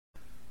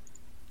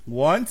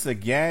Once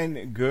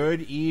again,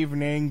 good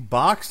evening,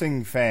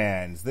 boxing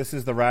fans. This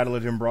is the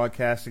Radulich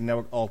Broadcasting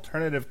Network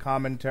alternative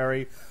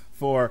commentary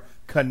for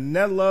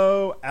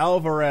Canelo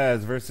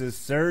Álvarez versus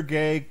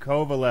Sergey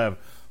Kovalev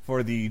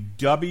for the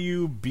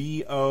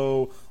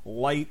WBO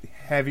Light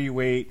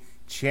Heavyweight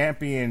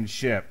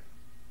Championship.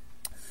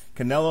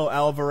 Canelo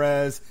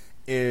Álvarez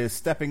is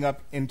stepping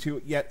up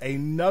into yet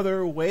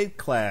another weight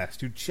class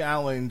to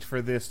challenge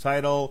for this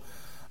title.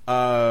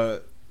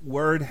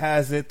 Word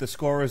has it the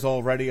score is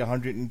already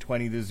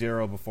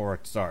 120-0 before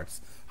it starts.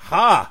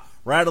 Ha!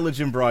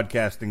 Radulich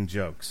Broadcasting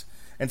jokes.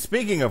 And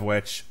speaking of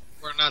which,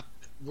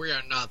 we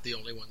are not the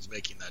only ones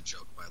making that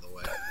joke, by the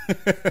way.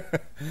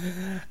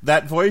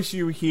 That voice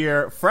you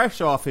hear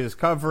fresh off his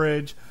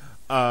coverage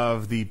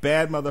of the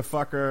Bad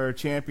Motherfucker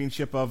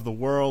Championship of the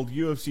World,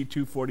 UFC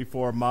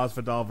 244,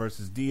 Masvidal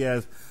versus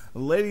Diaz.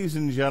 Ladies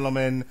and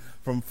gentlemen,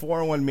 from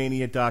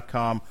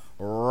 401mania.com,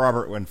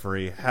 Robert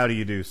Winfree. How do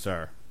you do,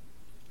 sir?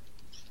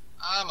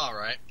 I'm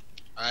alright.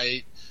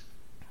 I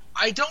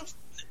don't...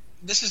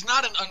 This is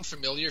not an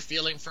unfamiliar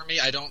feeling for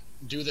me. I don't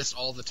do this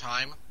all the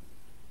time.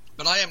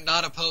 But I am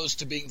not opposed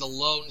to being the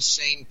lone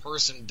sane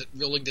person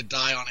willing to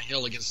die on a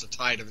hill against the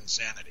tide of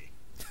insanity.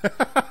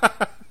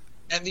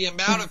 And the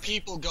amount of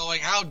people going,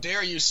 how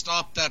dare you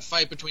stop that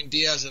fight between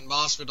Diaz and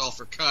Masvidal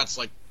for cuts?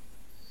 Like,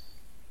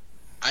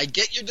 I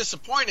get you're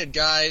disappointed,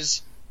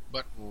 guys,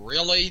 but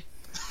really?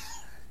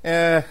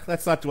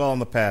 Let's not dwell on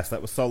the past.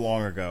 That was so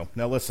long ago.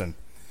 Now listen.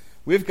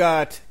 We've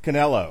got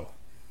Canelo,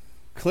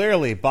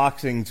 clearly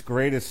boxing's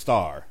greatest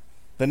star.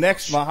 The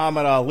next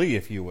Muhammad Ali,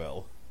 if you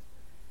will.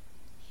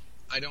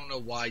 I don't know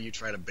why you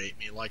try to bait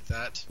me like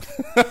that.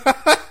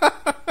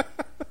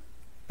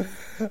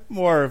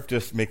 More of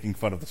just making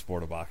fun of the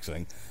sport of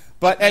boxing.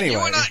 But anyway.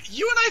 You and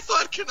I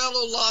thought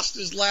Canelo lost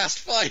his last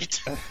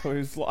fight.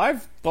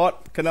 I've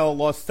thought Canelo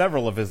lost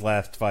several of his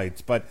last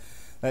fights, but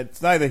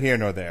it's neither here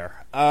nor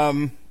there.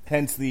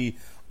 Hence the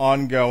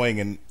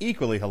ongoing and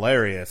equally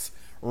hilarious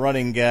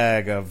running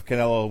gag of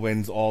Canelo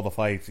wins all the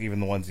fights, even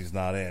the ones he's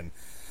not in.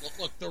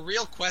 Look, the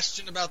real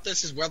question about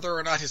this is whether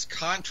or not his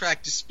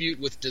contract dispute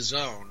with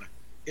DAZN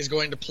is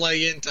going to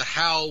play into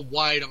how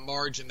wide a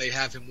margin they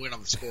have him win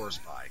on the scores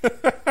by.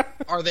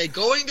 Are they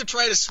going to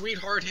try to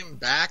sweetheart him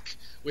back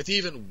with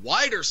even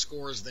wider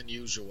scores than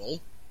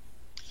usual?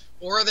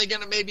 Or are they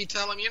going to maybe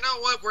tell him, you know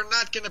what, we're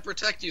not going to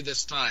protect you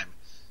this time?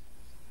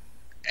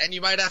 And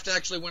you might have to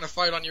actually win a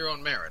fight on your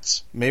own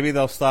merits. Maybe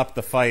they'll stop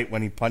the fight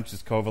when he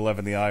punches Kovalev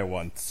in the eye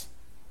once.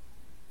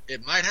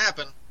 It might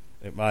happen.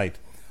 It might.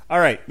 All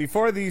right,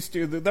 before these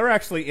two, they're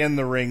actually in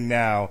the ring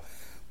now.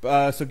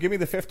 So give me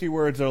the 50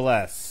 words or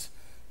less.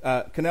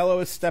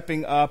 Canelo is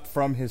stepping up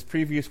from his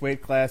previous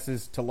weight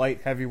classes to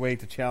light heavyweight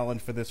to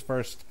challenge for this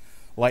first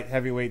light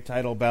heavyweight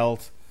title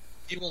belt.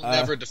 He will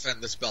never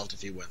defend this belt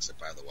if he wins it,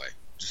 by the way.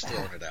 Just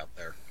throwing it out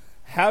there.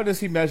 How does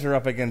he measure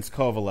up against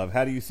Kovalev?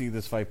 How do you see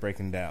this fight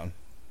breaking down?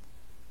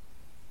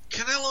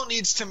 Canelo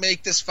needs to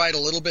make this fight a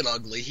little bit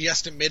ugly. He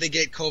has to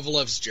mitigate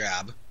Kovalev's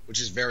jab, which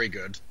is very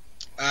good.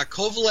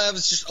 Kovalev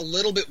is just a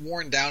little bit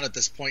worn down at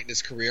this point in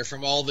his career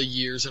from all the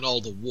years and all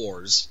the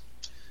wars.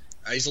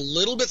 He's a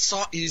little bit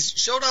soft. He's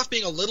showed off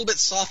being a little bit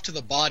soft to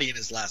the body in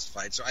his last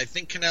fight. So I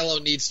think Canelo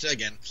needs to,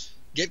 again,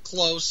 get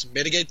close,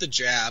 mitigate the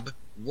jab,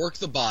 work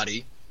the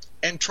body,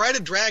 and try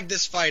to drag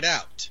this fight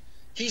out.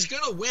 He's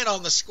going to win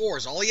on the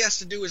scores. All he has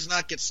to do is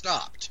not get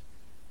stopped.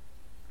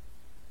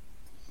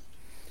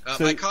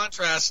 By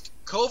contrast,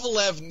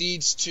 Kovalev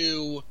needs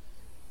to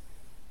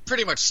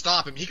pretty much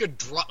stop him. He could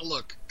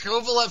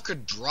Kovalev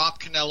could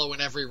drop Canelo in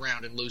every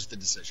round and lose the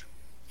decision.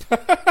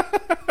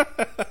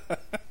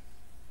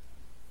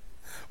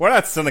 We're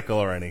not cynical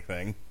or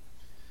anything.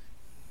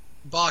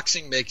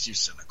 Boxing makes you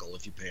cynical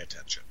if you pay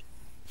attention.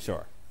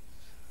 Sure.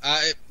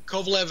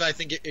 Kovalev, I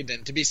think,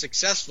 to be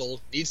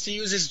successful, needs to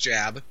use his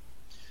jab,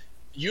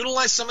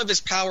 utilize some of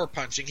his power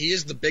punching. He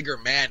is the bigger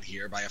man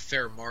here by a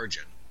fair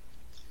margin.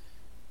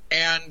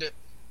 And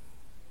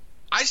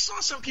I saw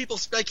some people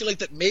speculate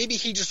that maybe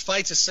he just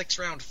fights a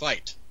 6-round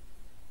fight.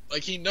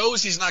 Like, he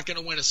knows he's not going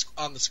to win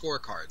on the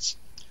scorecards.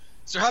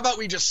 So how about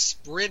we just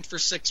sprint for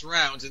 6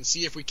 rounds and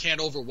see if we can't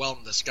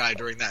overwhelm this guy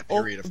during that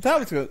period of time?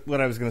 That was what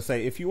I was going to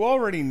say. If you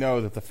already know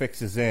that the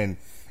fix is in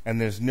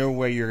and there's no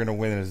way you're going to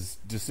win his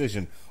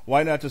decision,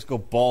 why not just go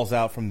balls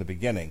out from the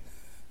beginning?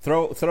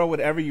 Throw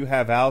whatever you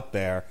have out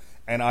there,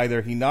 and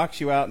either he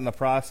knocks you out in the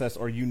process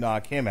or you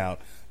knock him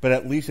out. But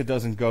at least it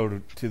doesn't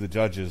go to the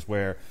judges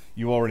where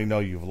you already know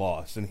you've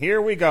lost. And here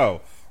we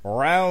go.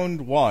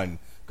 Round 1.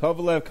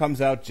 Kovalev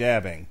comes out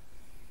jabbing.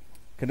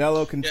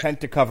 Canelo content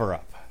to cover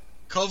up.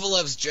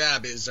 Kovalev's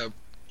jab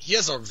he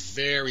has a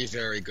very,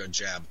 very good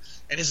jab.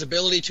 And his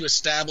ability to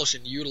establish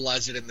and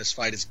utilize it in this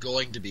fight is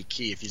going to be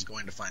key if he's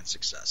going to find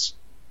success.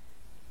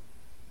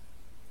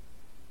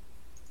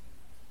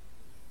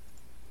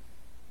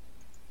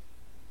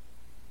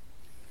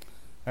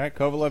 All right,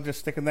 Kovalev just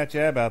sticking that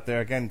jab out there.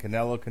 Again,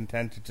 Canelo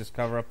content to just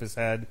cover up his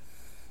head.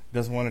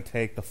 Doesn't want to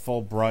take the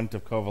full brunt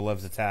of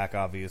Kovalev's attack,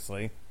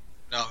 obviously.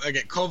 No,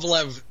 again,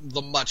 Kovalev,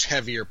 the much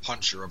heavier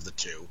puncher of the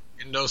two.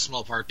 In no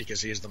small part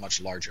because he is the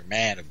much larger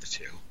man of the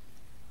two.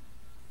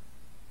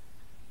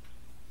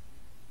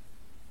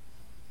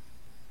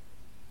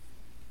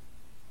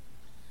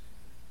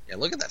 Yeah,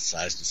 look at that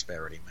size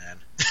disparity, man.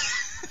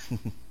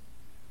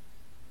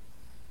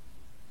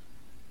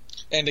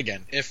 And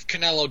again, if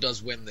Canelo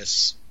does win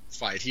this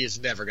fight, he is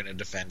never going to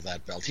defend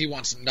that belt. He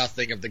wants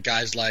nothing of the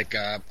guys like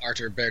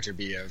Artur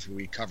Beterbiev, who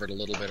we covered a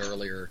little bit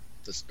earlier,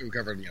 who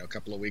covered a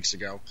couple of weeks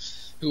ago,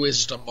 who is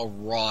just a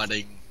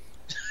marauding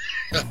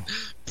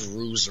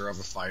bruiser of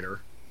a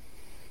fighter.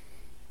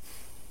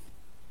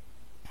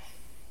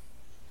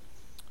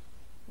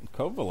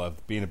 Kovalev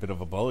being a bit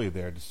of a bully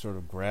there, just sort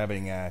of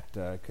grabbing at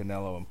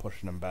Canelo and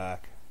pushing him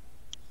back.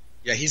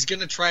 Yeah, he's going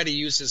to try to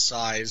use his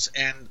size,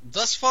 and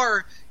thus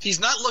far,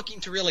 he's not looking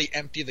to really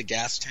empty the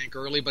gas tank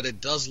early, but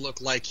it does look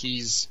like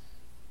he's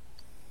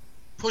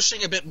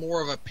pushing a bit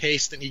more of a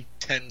pace than he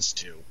tends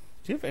to.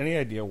 Do you have any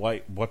idea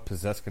what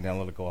possessed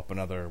Canelo to go up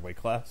another weight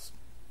class?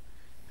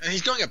 And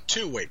he's going up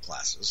 2 weight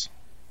classes.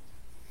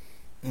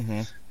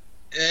 Mm-hmm.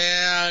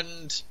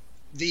 And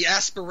the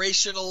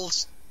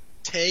aspirational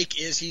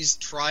take is he's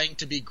trying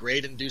to be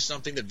great and do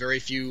something that very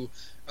few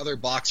other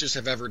boxers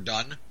have ever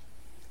done.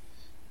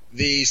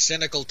 The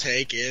cynical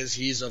take is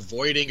he's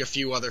avoiding a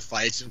few other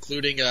fights,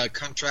 including a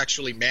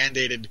contractually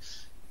mandated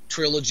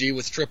trilogy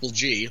with Triple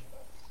G,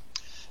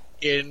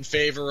 in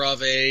favor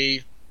of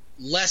a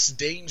less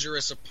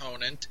dangerous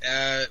opponent.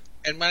 And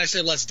when I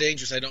say less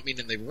dangerous, I don't mean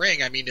in the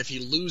ring. I mean if he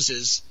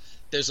loses,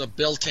 there's a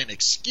built-in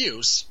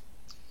excuse.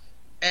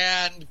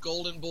 And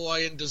Golden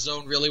Boy and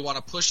DAZN really want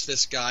to push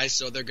this guy,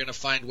 so they're going to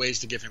find ways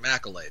to give him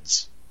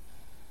accolades.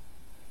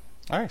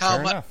 All right, fair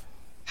enough.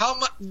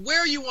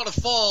 Where you want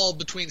to fall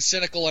between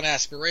cynical and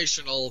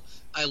aspirational,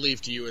 I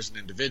leave to you as an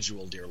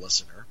individual, dear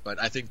listener. But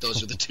I think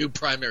those are the 2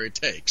 primary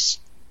takes.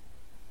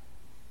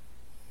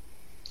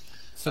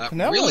 So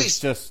Canelo's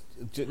just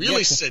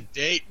really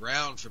sedate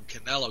round from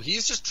Canelo.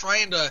 He's just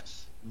trying to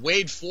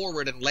wade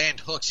forward and land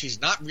hooks. He's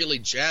not really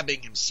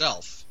jabbing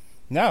himself.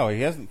 No,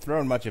 he hasn't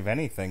thrown much of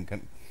anything.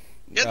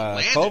 He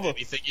hasn't landed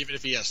anything, even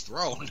if he has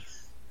thrown.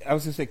 I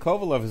was going to say,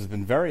 Kovalev has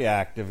been very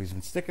active. He's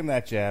been sticking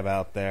that jab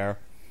out there.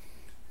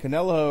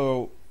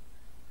 Canelo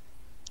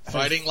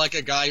fighting like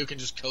a guy who can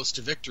just coast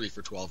to victory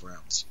for 12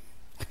 rounds.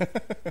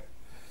 It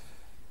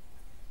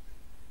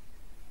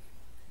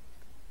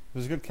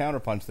was a good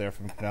counterpunch there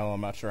from Canelo.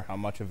 I'm not sure how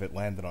much of it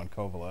landed on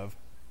Kovalev.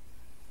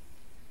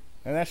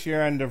 And that's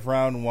your end of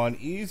round 1.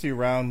 Easy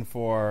round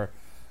for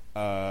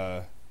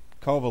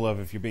Kovalev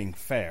if you're being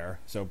fair.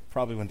 So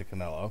probably went to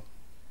Canelo.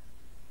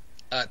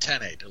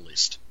 10-8 at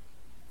least.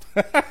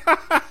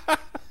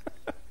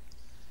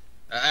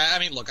 I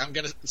mean, look, I'm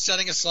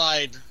setting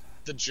aside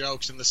the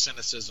jokes and the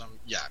cynicism.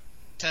 Yeah,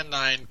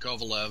 10-9,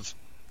 Kovalev,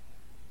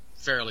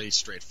 fairly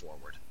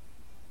straightforward.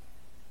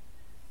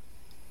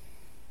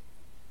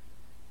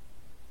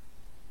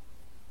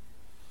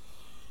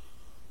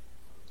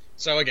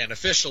 So again,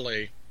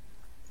 officially,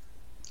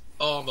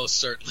 almost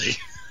certainly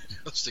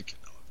goes to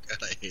Canelo. God,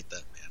 I hate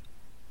that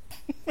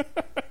man.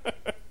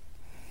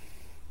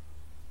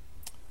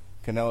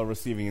 Canelo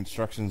receiving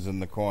instructions in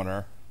the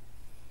corner.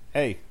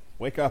 Hey,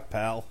 wake up,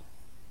 pal.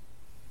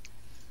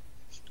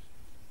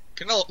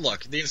 Canelo,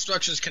 look, the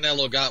instructions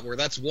Canelo got were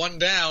that's 1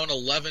 down,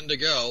 11 to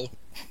go.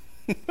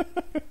 And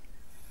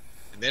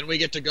then we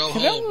get to go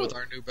home with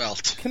our new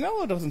belt.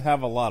 Canelo doesn't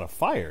have a lot of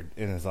fire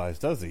in his eyes,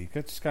 does he?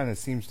 It just kind of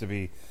seems to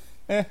be,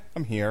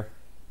 I'm here.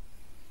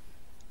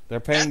 They're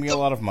paying me a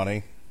lot of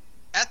money.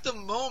 At the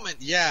moment,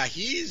 yeah,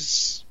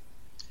 he's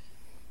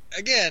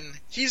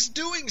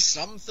doing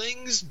some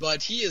things,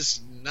 but he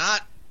is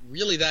not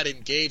really that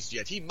engaged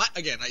yet. He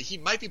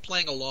might be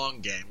playing a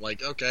long game.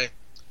 Like, okay,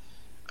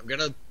 I'm going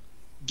to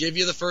give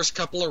you the first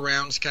couple of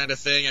rounds kind of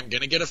thing. I'm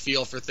going to get a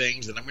feel for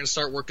things, and I'm going to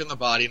start working the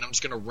body, and I'm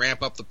just going to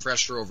ramp up the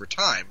pressure over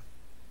time.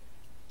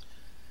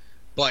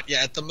 But,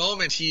 yeah, at the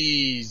moment,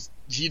 he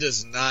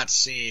does not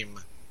seem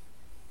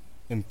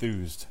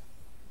enthused.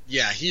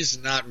 Yeah,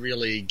 he's not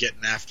really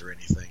getting after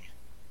anything.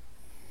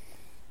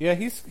 Yeah,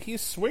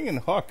 he's swinging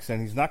hooks,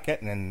 and he's not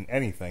getting in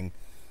anything.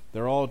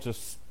 They're all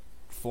just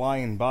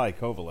flying by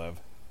Kovalev.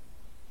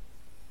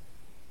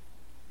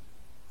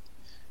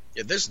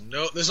 Yeah,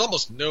 there's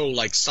almost no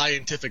like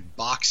scientific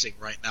boxing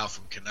right now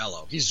from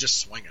Canelo. He's just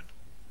swinging.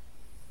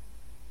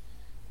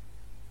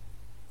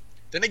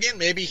 Then again,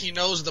 maybe he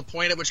knows the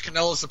point at which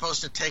Canelo is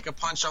supposed to take a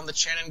punch on the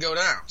chin and go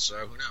down.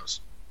 So who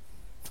knows?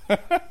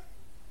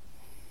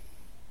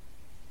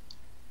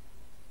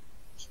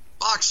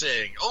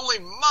 Boxing, only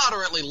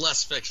moderately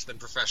less fixed than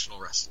professional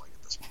wrestling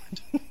at this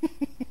point.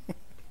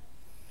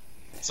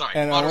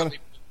 Sorry, moderately.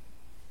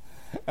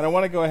 And I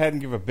want to go ahead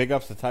and give a big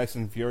ups to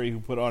Tyson Fury, who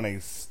put on a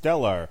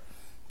stellar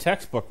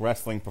textbook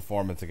wrestling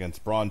performance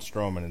against Braun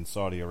Strowman in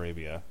Saudi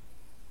Arabia.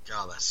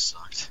 God, that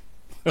sucked.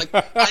 Like,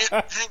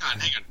 hang on.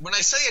 When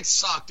I say it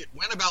sucked, it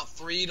went about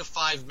 3 to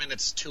 5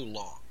 minutes too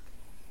long.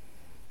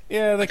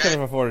 Yeah, they could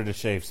have afforded to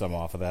shave some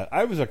off of that.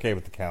 I was okay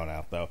with the count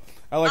out, though.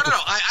 No.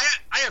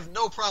 I have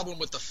no problem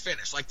with the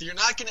finish. Like, you're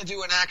not going to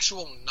do an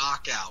actual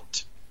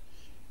knockout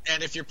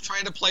And if you're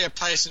trying to play up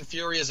Tyson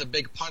Fury as a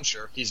big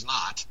puncher, he's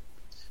not.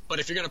 But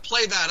if you're going to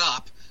play that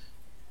up,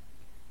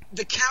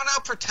 the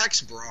countout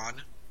protects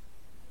Braun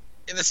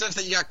in the sense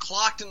that you got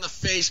clocked in the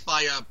face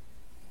by a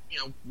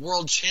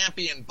world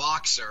champion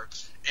boxer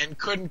and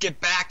couldn't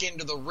get back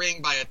into the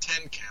ring by a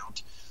 10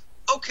 count.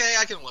 Okay,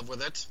 I can live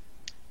with it.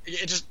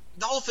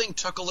 The whole thing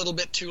took a little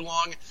bit too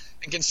long,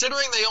 and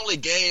considering they only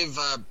gave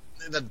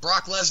that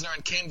Brock Lesnar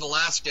and Cain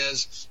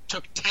Velasquez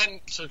took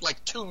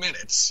like 2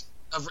 minutes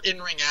of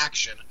in-ring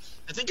action.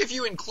 I think if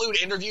you include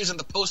interviews in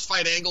the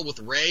post-fight angle with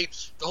Ray,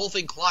 the whole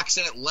thing clocks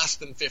in at less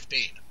than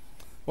 15.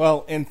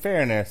 Well, in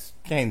fairness,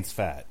 Kane's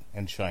fat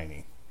and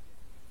shiny.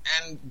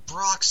 And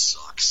Brock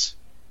sucks.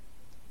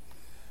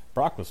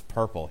 Brock was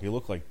purple. He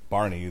looked like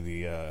Barney,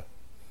 the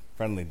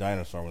friendly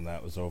dinosaur, when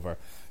that was over.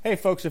 Hey,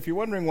 folks, if you're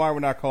wondering why we're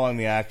not calling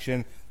the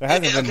action, there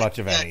hasn't been much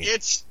of any.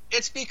 It's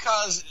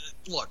because,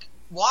 look,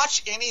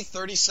 watch any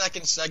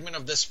 30-second segment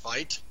of this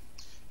fight.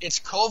 It's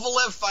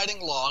Kovalev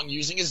fighting long,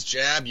 using his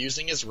jab,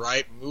 using his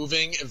right,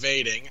 moving,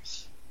 evading.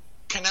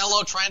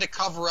 Canelo trying to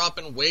cover up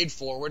and wade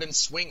forward and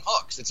swing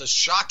hooks. It's a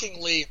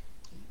shockingly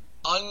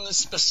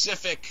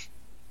unspecific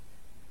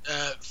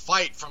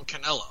fight from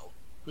Canelo,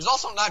 who's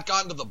also not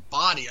gotten to the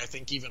body, I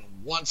think, even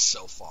once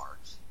so far,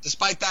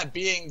 despite that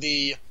being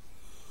the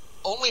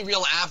only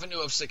real avenue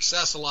of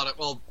success, not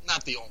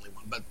the only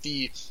one, but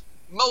the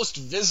most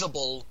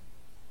visible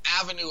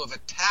avenue of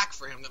attack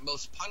for him that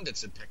most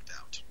pundits had picked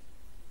out.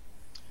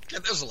 Yeah,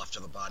 there's a left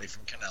to the body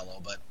from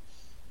Canelo, but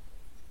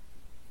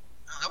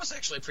that was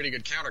actually a pretty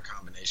good counter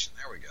combination.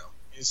 There we go.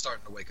 He's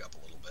starting to wake up a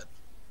little bit.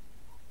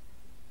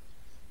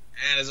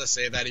 And as I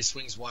say that, he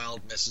swings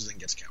wild, misses, and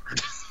gets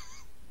countered.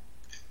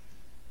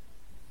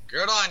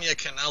 Good on you,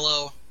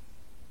 Canelo.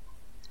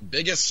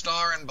 Biggest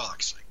star in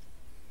boxing.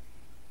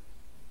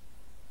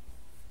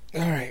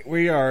 All right,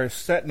 we are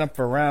setting up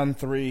for round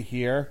 3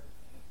 here.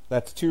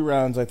 That's 2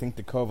 rounds, I think,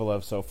 to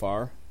Kovalev so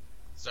far.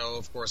 So,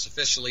 of course,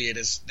 officially it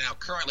is now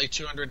currently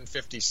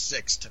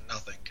 256-0,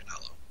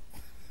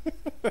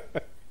 Canelo.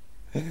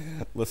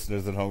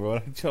 Listeners at home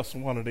going, I just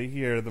wanted to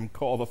hear them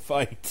call the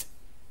fight.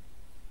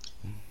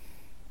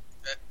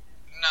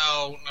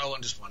 No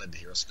one just wanted to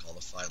hear us call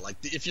the fight. Like,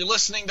 if you're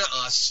listening to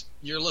us,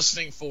 you're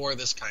listening for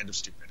this kind of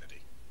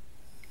stupidity.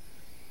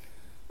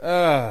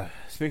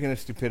 Speaking of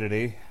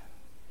stupidity,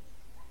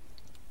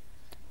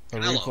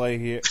 Canelo. Replay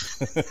here.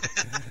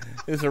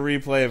 There's a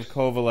replay of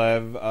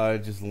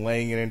Kovalev just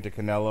laying it into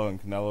Canelo,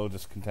 and Canelo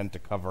just content to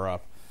cover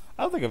up.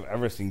 I don't think I've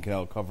ever seen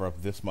Canelo cover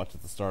up this much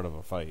at the start of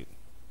a fight.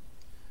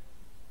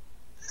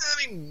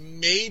 I mean,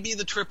 maybe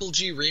the Triple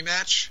G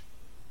rematch,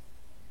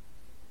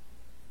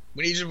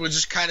 when he was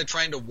just kind of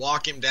trying to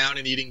walk him down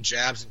and eating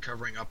jabs and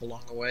covering up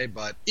along the way,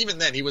 but even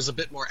then he was a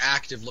bit more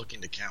active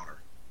looking to counter.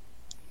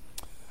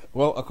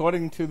 Well,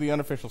 according to the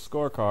unofficial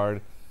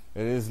scorecard,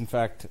 it is in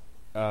fact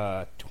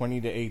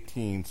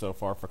 20-18 so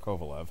far for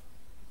Kovalev.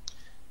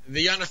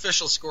 The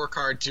unofficial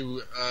scorecard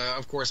to,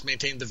 of course,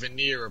 maintain the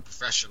veneer of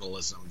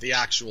professionalism. The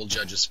actual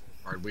judges'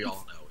 scorecard, we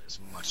all know, is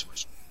much,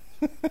 much.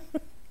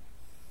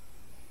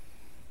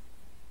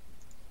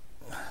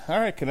 All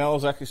right,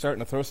 Canelo's actually starting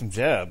to throw some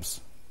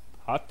jabs.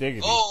 Hot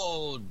diggity.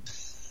 Oh,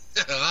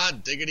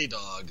 hot diggity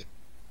dog.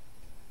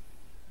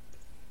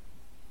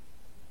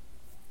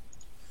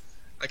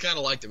 I kind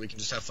of like that we can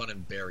just have fun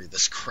and bury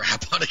this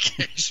crap on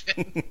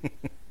occasion.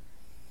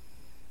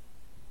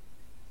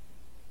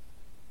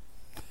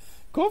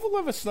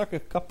 Kovalev has snuck a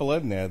couple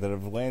in there that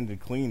have landed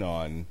clean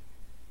on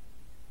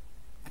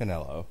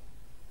Canelo.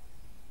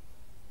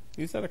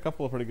 He's had a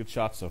couple of pretty good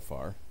shots so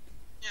far.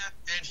 Yeah,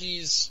 and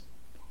he's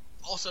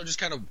also just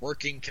kind of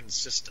working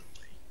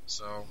consistently.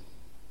 So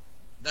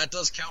that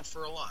does count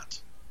for a lot.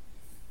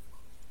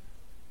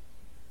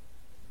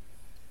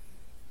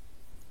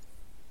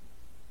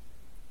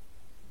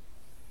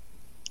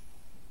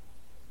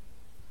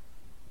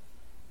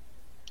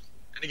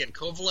 And again,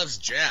 Kovalev's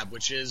jab,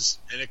 which is,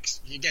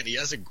 again, he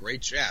has a great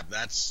jab.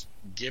 That's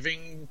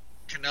giving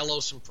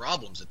Canelo some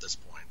problems at this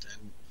point.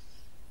 And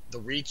the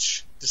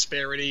reach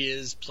disparity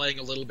is playing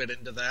a little bit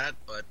into that.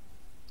 But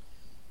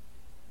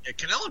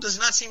Canelo does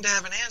not seem to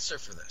have an answer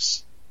for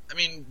this. I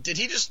mean, did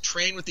he just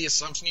train with the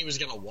assumption he was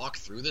going to walk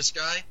through this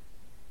guy?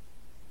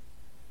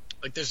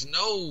 Like, there's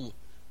no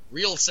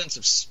real sense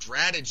of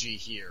strategy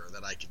here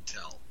that I can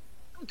tell.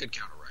 Good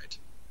counter right.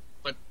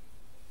 But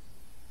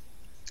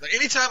like,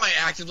 anytime I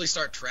actively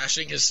start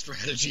trashing his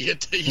strategy,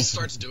 he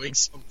starts doing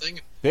something.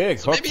 Big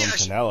hook from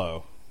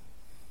Canelo.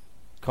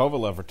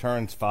 Kovalev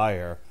returns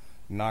fire,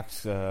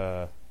 knocks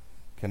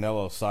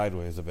Canelo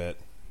sideways a bit.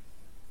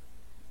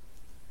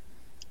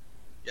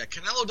 Yeah,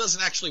 Canelo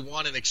doesn't actually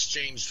want an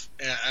exchange,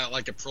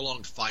 like a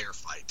prolonged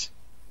firefight.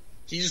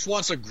 He just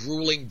wants a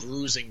grueling,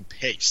 bruising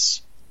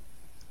pace.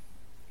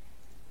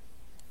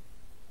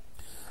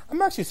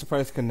 I'm actually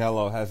surprised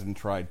Canelo hasn't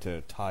tried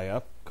to tie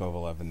up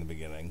Kovalev in the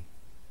beginning.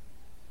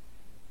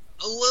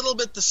 A little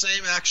bit the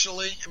same,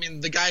 actually. I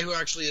mean, the guy who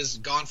actually has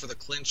gone for the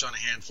clinch on a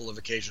handful of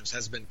occasions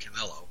has been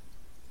Canelo.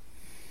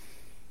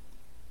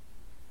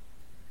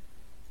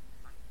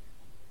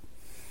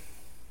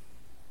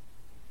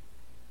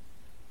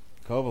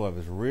 Kovalev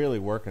is really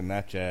working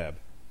that jab.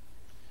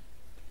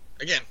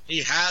 Again,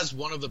 he has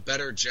one of the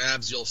better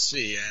jabs you'll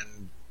see,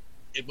 and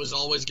it was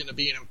always going to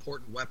be an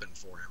important weapon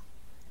for him.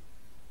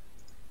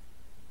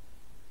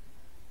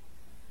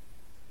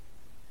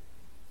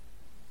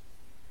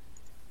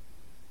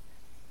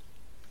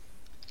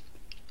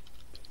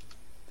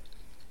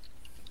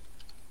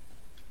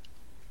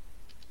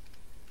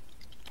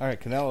 All right,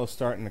 Canelo's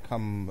starting to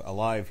come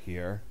alive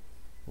here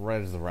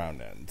right as the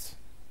round ends.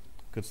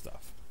 Good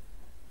stuff.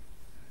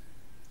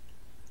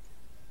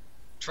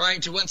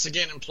 Trying to once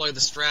again employ the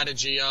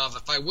strategy of,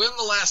 if I win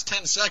the last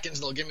 10 seconds,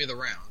 they'll give me the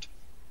round.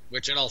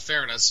 Which, in all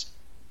fairness,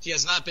 he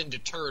has not been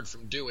deterred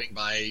from doing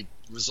by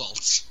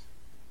results.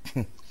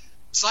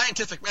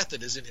 Scientific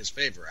method is in his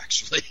favor,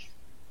 actually.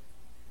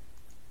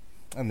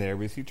 And there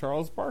we see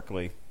Charles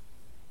Barkley.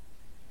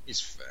 He's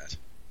fat.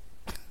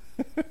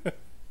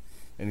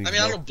 And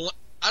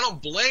I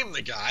don't blame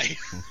the guy.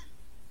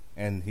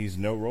 And he's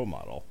no role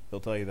model. He'll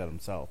tell you that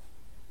himself.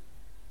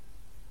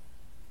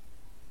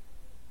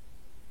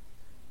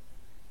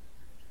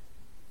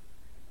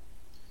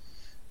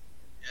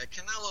 Yeah,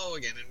 Canelo,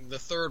 again, in the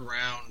third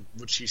round,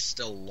 which he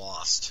still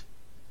lost,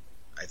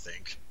 I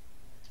think,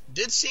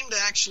 did seem to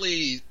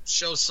actually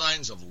show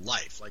signs of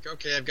life. Like,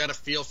 okay, I've got a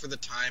feel for the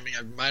timing.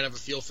 I might have a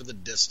feel for the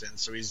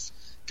distance. So he's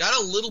got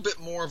a little bit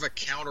more of a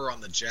counter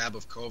on the jab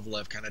of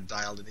Kovalev kind of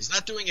dialed in. He's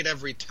not doing it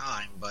every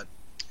time, but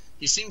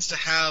he seems to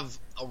have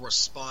a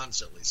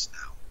response at least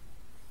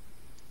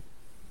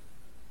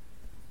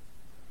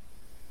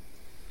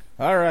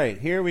now. All right,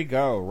 here we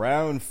go.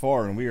 Round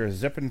 4, and we are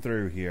zipping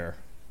through here.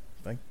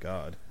 Thank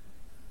God.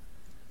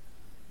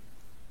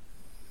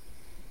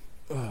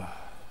 Canelo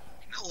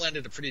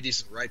landed a pretty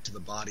decent right to the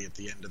body at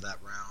the end of that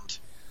round.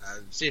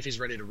 See if he's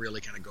ready to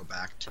really kind of go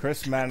back to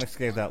Chris Mannix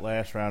gave that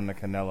last round to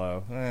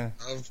Canelo.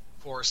 Of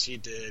course he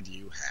did,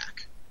 you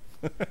hack.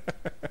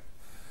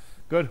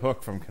 Good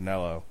hook from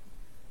Canelo.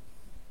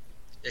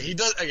 Yeah, he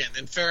does, again,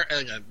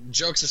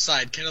 jokes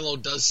aside,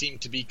 Canelo does seem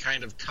to be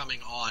kind of coming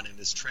on and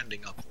is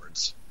trending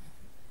upwards.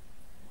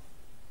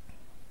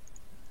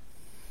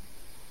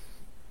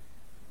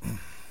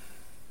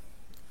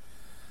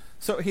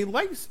 So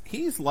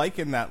he's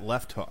liking that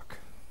left hook.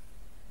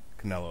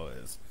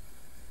 Canelo is.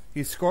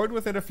 He's scored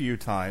with it a few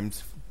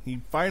times.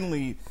 He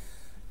finally...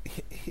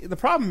 the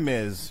problem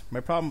is, my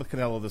problem with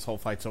Canelo this whole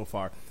fight so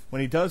far,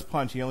 when he does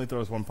punch, he only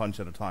throws one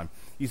punch at a time.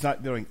 He's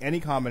not doing any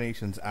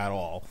combinations at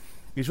all.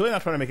 He's really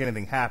not trying to make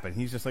anything happen.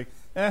 He's just like,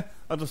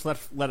 I'll just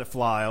let it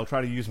fly. I'll try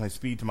to use my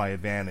speed to my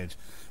advantage.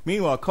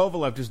 Meanwhile,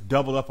 Kovalev just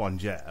doubled up on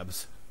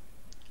jabs.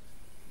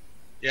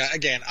 Yeah,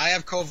 again, I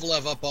have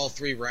Kovalev up all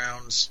 3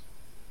 rounds.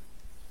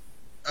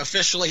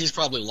 Officially, he's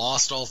probably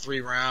lost all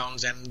 3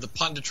 rounds, and the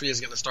punditry is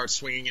going to start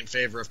swinging in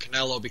favor of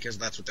Canelo because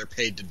that's what they're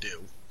paid to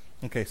do.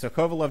 Okay, so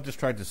Kovalev just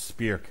tried to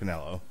spear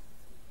Canelo.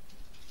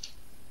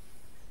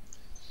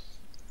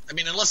 I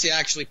mean, unless he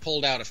actually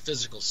pulled out a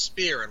physical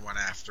spear and went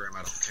after him,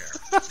 I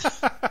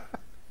don't care.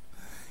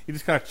 He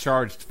just kind of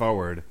charged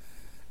forward,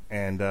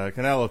 and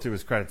Canelo, to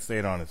his credit,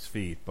 stayed on his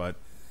feet, but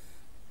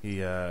he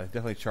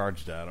definitely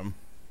charged at him.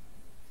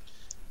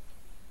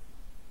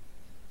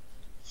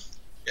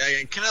 Yeah,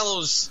 and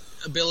Canelo's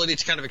ability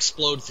to kind of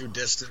explode through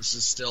distance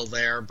is still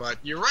there, but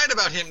you're right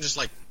about him just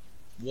like,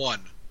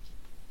 one.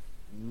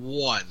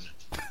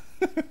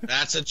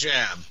 That's a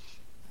jab.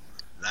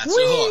 That's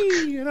Whee! a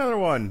hook. Another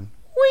one.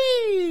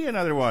 Whee!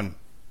 Another one.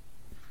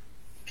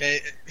 Okay,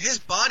 his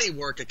body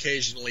work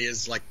occasionally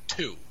is like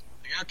 2.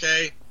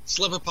 Okay,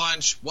 slip a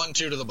punch, 1-2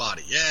 to the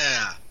body.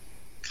 Yeah,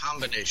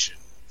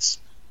 combinations.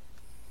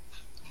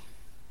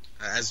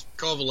 As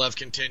Kovalev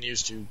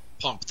continues to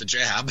pump the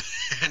jab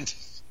and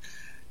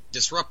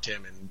disrupt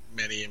him in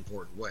many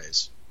important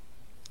ways.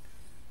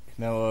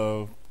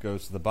 Canelo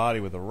goes to the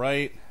body with a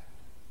right.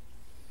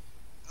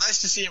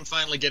 Nice to see him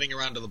finally getting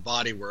around to the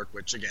body work,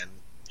 which, again,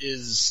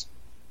 is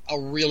a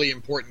really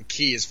important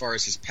key as far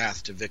as his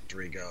path to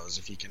victory goes,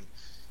 if he can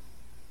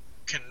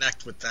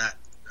connect with that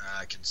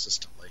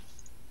consistently.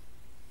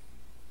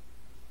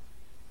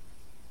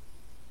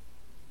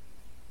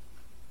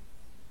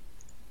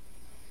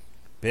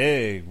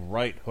 Big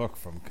right hook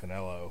from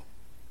Canelo.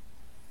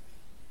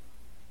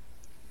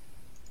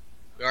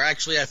 Or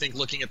actually, I think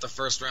looking at the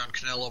first round,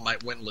 Canelo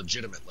might win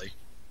legitimately.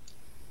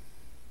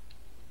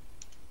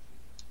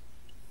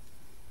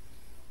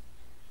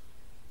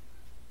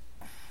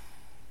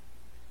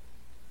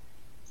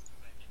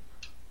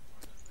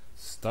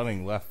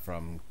 Stunning left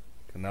from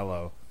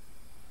Canelo.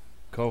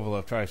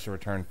 Kovalev tries to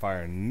return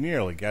fire and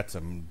nearly gets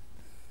him.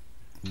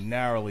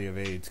 Narrowly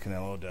evades,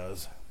 Canelo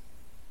does.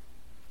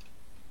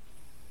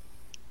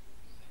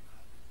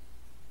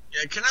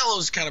 Yeah,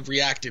 Canelo's kind of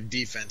reactive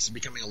defense is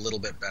becoming a little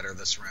bit better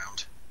this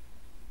round.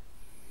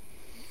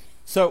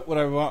 So, what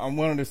I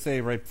wanted to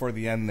say right before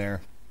the end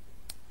there,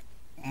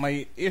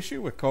 my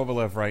issue with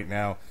Kovalev right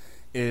now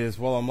is,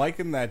 while I'm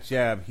liking that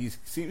jab, he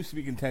seems to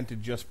be content to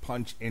just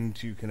punch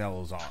into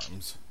Canelo's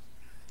arms.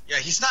 Yeah,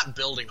 he's not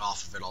building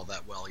off of it all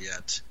that well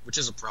yet, which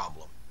is a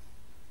problem.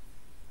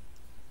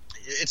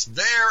 It's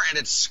there and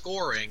it's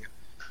scoring,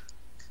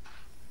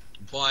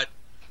 but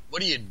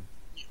what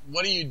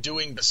are you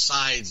doing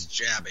besides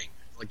jabbing?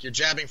 Like, you're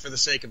jabbing for the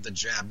sake of the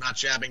jab, not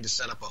jabbing to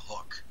set up a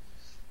hook,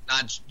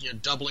 not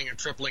doubling or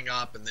tripling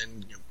up and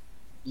then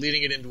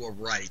leading it into a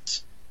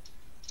right.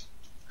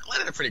 I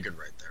landed a pretty good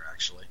right there,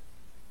 actually.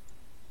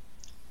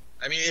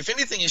 I mean, if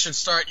anything, you should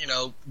start,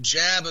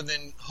 jab and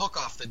then hook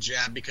off the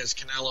jab, because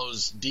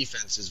Canelo's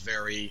defense is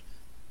very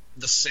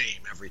the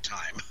same every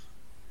time.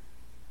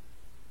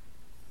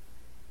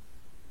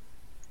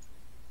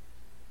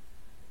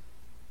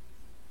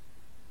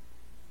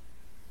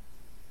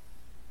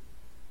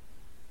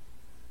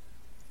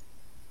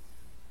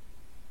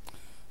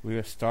 We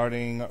are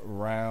starting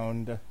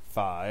round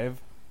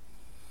 5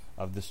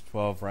 of this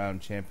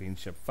 12-round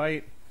championship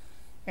fight,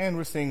 and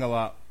we're seeing a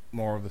lot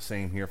more of the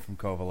same here from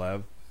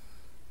Kovalev.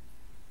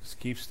 Just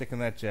keep sticking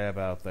that jab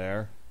out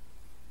there.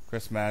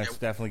 Chris Maddox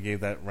definitely gave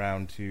that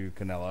round to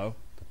Canelo,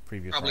 the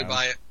previous round.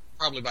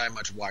 Probably by a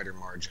much wider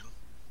margin.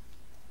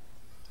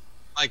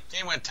 Like,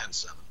 he went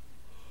 10-7.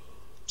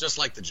 Just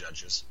like the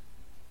judges.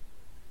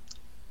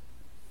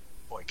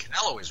 Boy,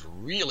 Canelo is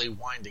really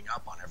winding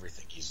up on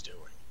everything he's doing.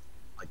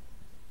 Like,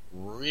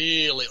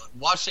 really.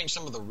 Watching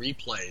some of the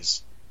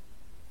replays,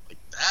 like,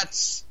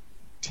 that's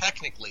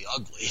technically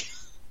ugly.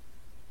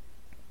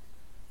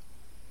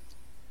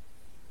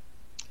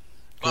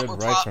 Good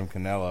right from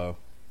Canelo.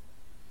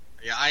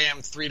 Yeah, I am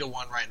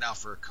 3-1 right now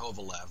for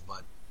Kovalev,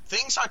 but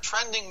things are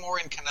trending more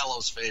in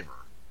Canelo's favor.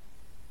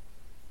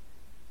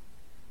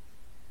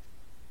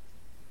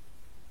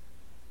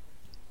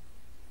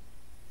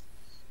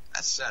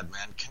 That said,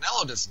 man,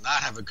 Canelo does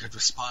not have a good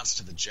response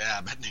to the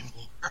jab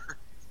anymore.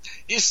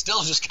 He's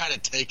still just kind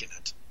of taking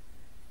it.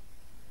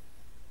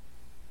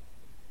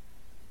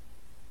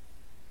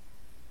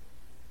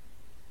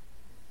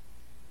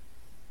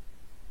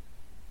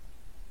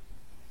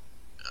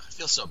 I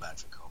feel so bad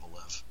for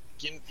Kovalev.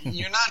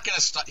 You're not going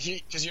to stop,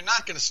 because you're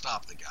not going to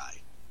stop the guy.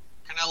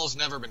 Canelo's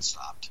never been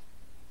stopped.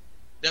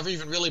 Never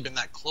even really been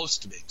that close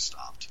to being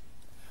stopped.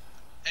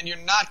 And you're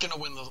not going to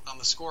win on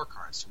the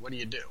scorecards. So what do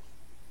you do?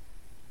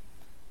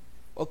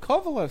 Well,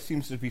 Kovalev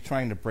seems to be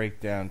trying to break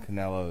down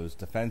Canelo's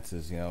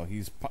defenses.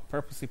 He's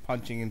purposely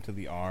punching into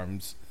the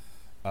arms.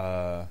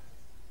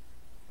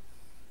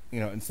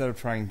 Instead of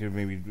trying to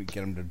maybe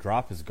get him to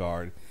drop his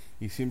guard,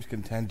 he seems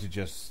content to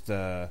just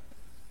fight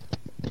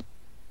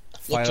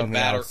on the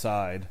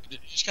outside.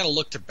 He's got to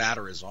look to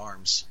batter his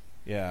arms.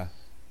 Yeah.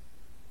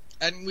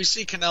 And we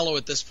see Canelo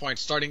at this point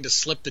starting to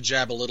slip the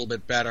jab a little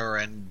bit better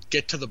and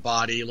get to the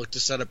body, look to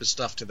set up his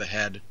stuff to the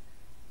head.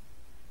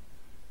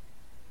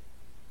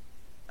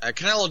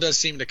 Canelo does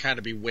seem to kind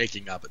of be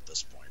waking up at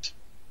this point.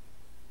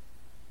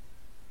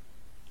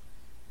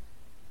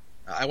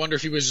 I wonder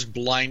if he was just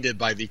blinded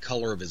by the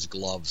color of his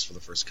gloves for the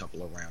first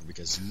couple of rounds,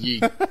 because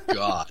ye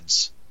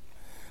gods.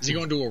 Is he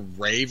going to a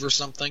rave or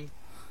something?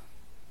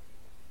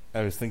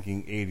 I was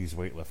thinking 80s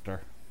weightlifter.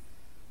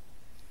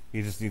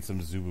 He just needs some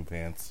Zubu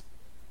pants.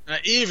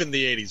 Even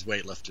the 80s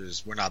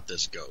weightlifters were not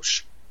this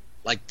gauche.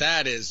 Like,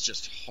 that is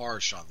just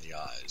harsh on the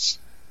eyes.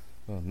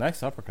 Well,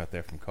 nice uppercut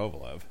there from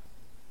Kovalev.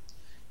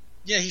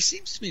 Yeah, he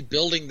seems to be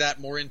building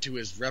that more into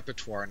his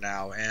repertoire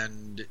now,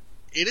 and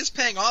it is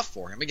paying off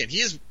for him. Again,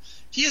 he is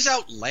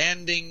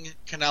outlanding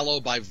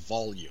Canelo by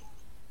volume.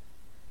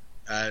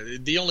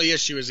 The only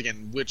issue is,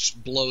 again, which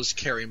blows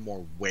carry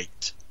more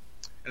weight.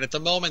 And at the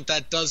moment,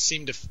 that does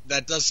seem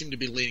to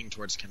be leaning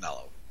towards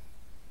Canelo.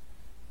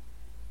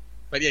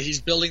 But yeah,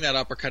 he's building that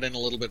uppercut in a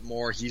little bit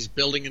more. He's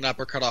building an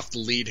uppercut off the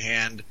lead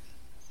hand.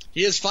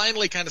 He is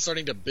finally kind of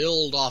starting to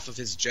build off of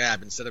his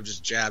jab instead of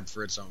just jab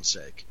for its own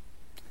sake.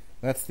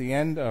 That's the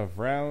end of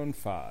round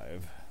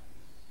 5.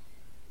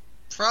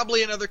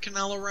 Probably another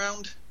Canelo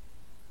round.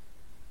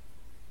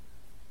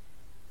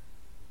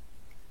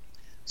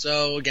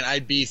 So again,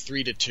 I'd be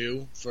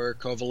 3-2 for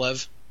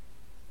Kovalev.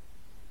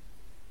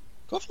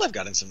 Kovalev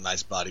got in some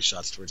nice body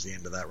shots towards the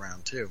end of that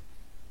round too.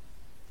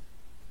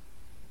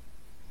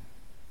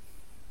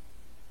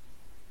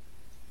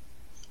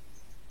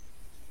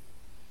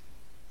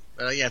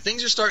 But yeah,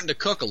 things are starting to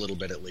cook a little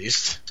bit at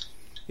least.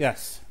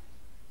 Yes.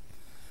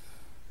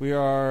 We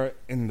are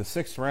in the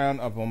 6th round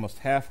of almost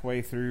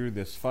halfway through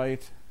this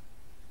fight,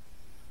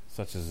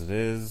 such as it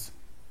is.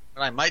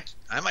 But I might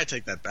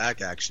take that back,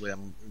 actually.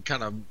 I'm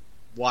kind of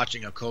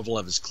watching how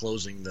Kovalev is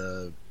closing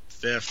the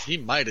 5th. He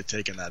might have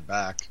taken that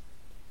back.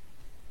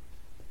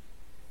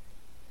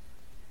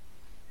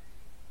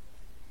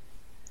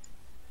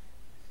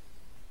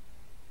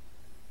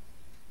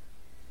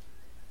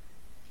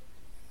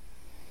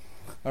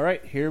 All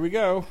right, here we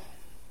go.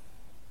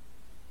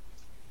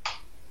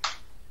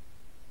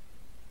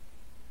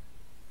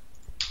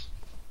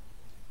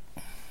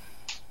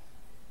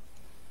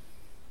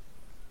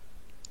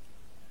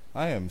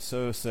 I am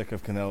so sick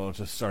of Canelo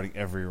just starting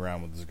every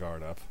round with his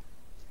guard up.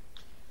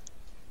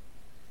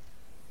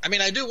 I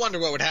mean, I do wonder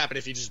what would happen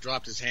if he just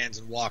dropped his hands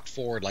and walked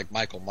forward like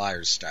Michael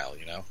Myers style,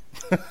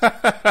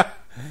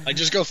 Like,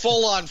 just go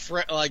full on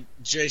like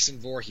Jason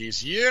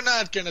Voorhees. You're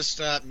not going to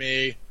stop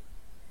me.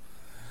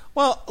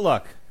 Well,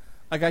 look,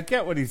 I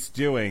get what he's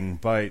doing,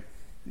 but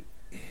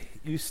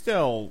you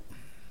still...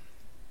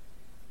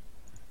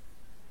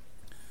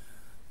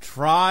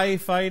 try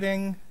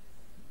fighting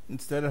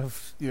instead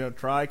of,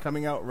 try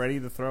coming out ready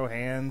to throw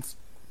hands.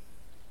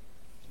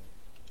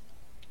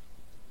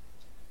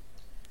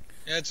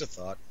 Yeah, it's a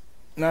thought.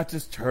 Not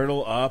just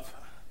turtle up.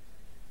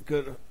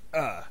 Good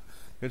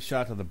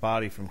shot to the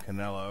body from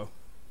Canelo.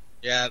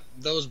 Yeah,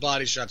 those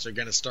body shots are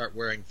going to start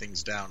wearing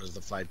things down as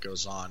the fight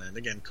goes on. And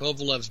again,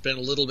 Kovalev's been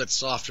a little bit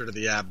softer to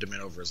the abdomen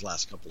over his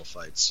last couple of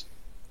fights.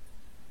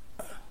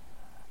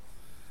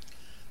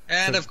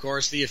 And, of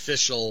course, the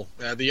unofficial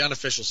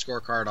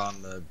scorecard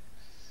on the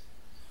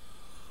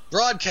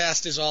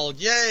broadcast is all,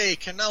 yay,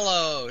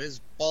 Canelo, his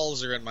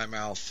balls are in my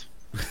mouth.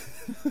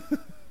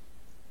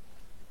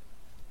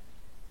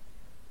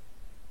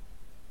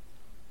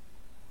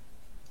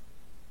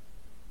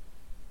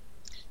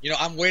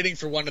 I'm waiting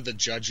for one of the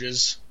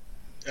judges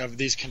of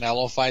these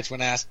Canelo fights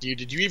when asked you,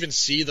 did you even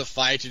see the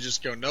fight? You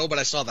just go, no, but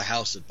I saw the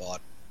house it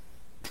bought.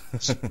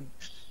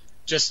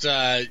 Because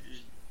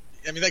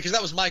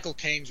that was Michael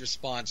Caine's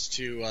response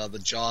to the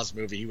Jaws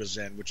movie he was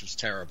in, which was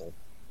terrible.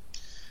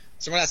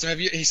 Someone asked him,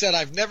 he said,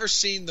 I've never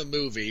seen the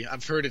movie.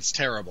 I've heard it's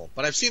terrible.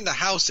 But I've seen the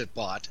house it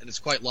bought, and it's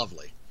quite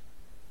lovely.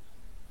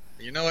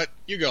 You know what?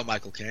 You go,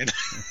 Michael Caine.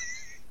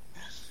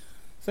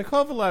 So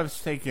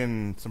Kovalev's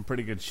taken some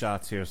pretty good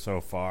shots here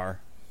so far.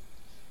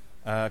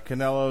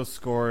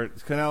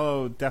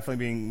 Canelo definitely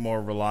being more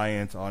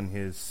reliant on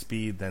his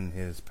speed than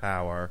his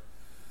power.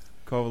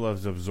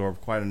 Kovalev's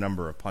absorbed quite a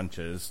number of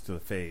punches to the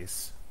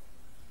face.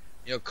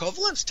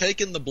 Kovalev's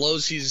taken the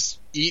blows he's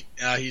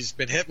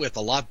been hit with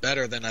a lot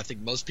better than I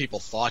think most people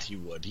thought he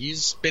would.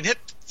 He's been hit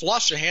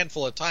flush a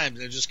handful of times,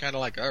 and it's just kind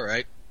of like, all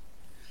right,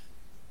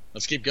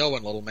 let's keep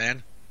going, little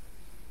man.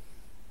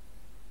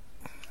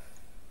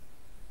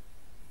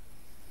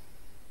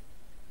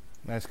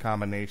 Nice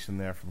combination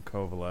there from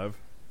Kovalev.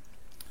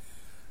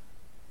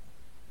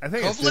 I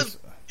think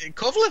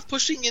Kovalev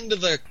pushing into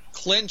the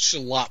clinch a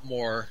lot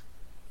more.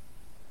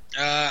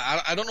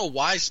 I don't know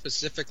why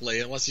specifically,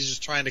 unless he's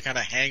just trying to kind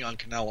of hang on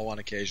Canelo on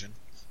occasion.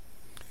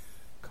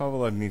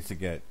 Kovalev needs to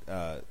get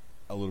a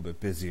little bit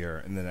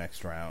busier in the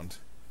next round.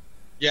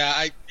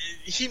 Yeah,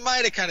 he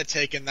might have kind of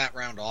taken that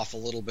round off a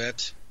little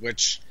bit,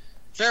 which,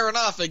 fair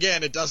enough,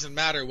 again, it doesn't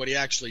matter what he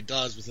actually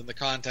does within the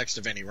context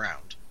of any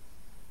round.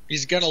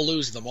 He's going to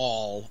lose them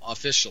all,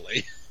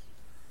 officially.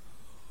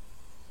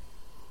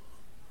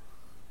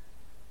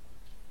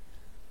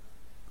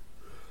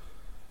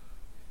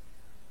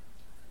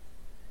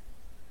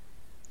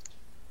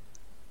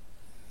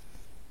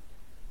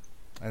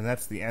 And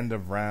that's the end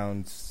of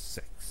round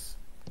 6.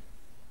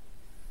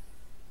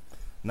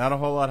 Not a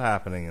whole lot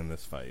happening in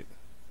this fight.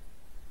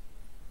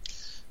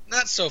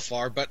 Not so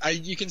far, but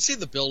you can see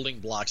the building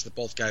blocks that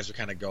both guys are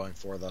kind of going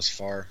for thus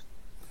far.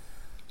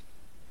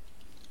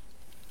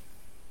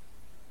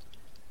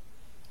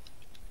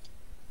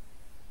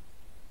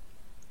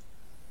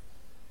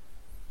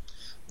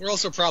 We're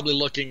also probably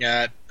looking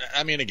at,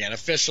 again,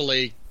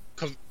 officially,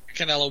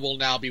 Canelo will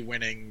now be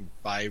winning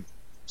by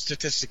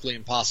statistically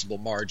impossible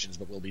margins,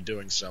 but we'll be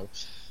doing so.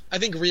 I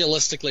think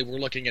realistically we're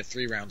looking at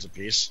 3 rounds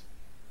apiece.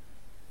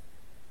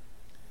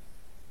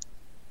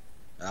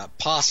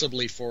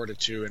 Possibly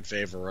 4-2 in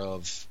favor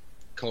of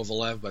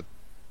Kovalev, but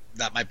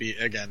that might be,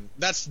 again,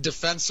 that's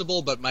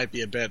defensible, but might be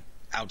a bit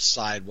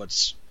outside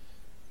what's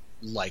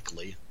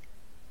likely.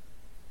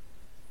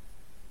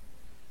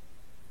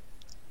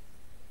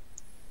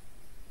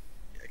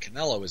 Yeah,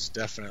 Canelo is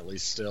definitely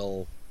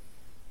still...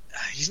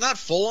 He's not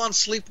full-on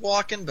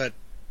sleepwalking, but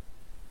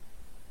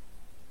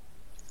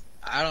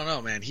I don't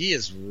know, man.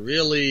 He's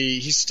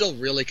still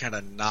really kind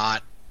of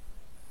not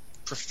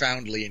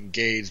profoundly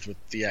engaged with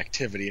the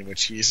activity in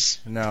which he's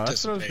No,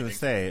 that's what I was going to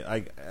say.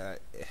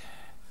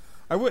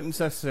 I wouldn't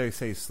necessarily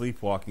say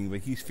sleepwalking,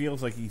 but he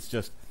feels like he's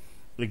just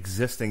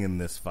existing in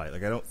this fight.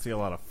 Like, I don't see a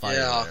lot of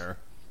fire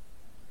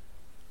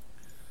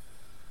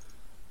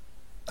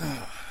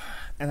there.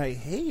 And I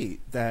hate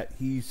that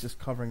he's just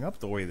covering up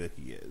the way that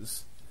he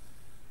is.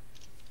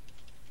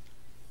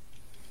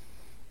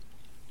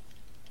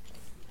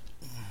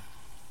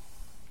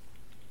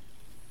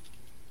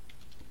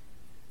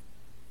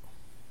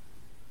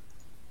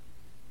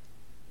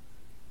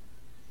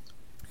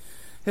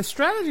 His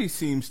strategy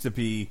seems to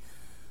be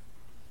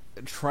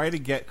try to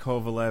get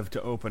Kovalev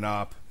to open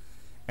up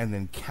and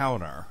then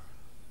counter.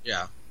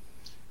 Yeah.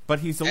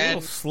 But he's a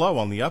little slow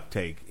on the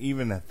uptake,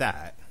 even at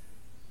that.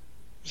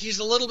 He's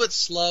a little bit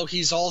slow.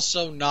 He's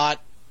also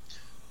not...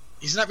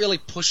 He's not really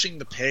pushing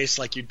the pace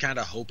like you'd kind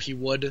of hope he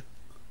would.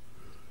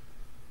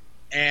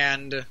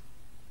 And...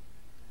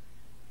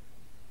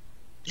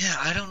 Yeah,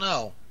 I don't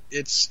know.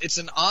 It's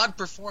an odd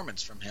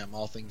performance from him,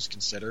 all things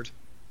considered.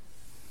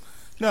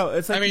 No,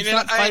 it's like he's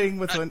not fighting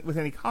with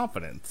any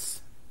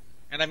confidence.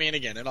 And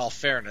again, in all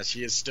fairness,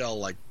 he is still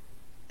like,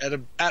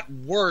 at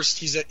worst,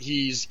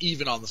 he's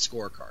even on the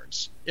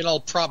scorecards. In all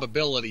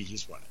probability,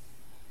 he's winning.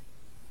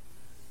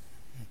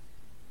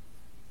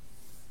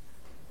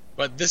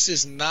 But this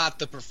is not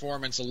the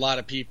performance a lot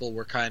of people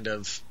were kind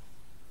of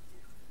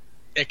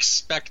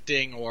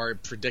expecting or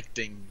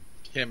predicting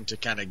him to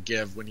kind of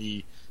give when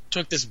he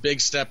took this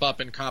big step up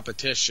in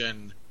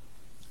competition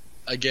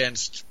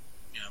against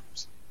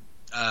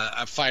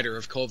a fighter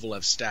of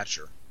Kovalev's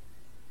stature.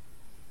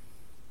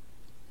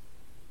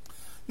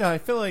 No, I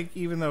feel like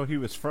even though he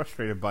was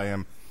frustrated by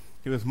him,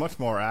 he was much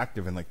more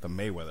active in like the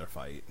Mayweather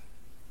fight.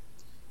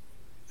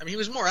 I mean, he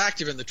was more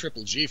active in the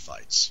Triple G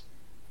fights.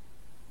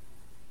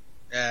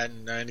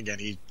 And again,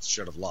 he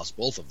should have lost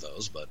both of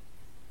those, but...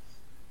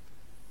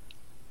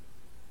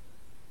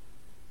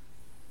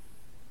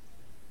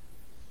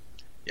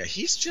 Yeah,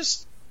 he's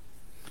just...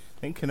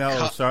 I think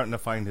Canelo's starting to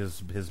find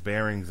his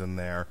bearings in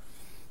there,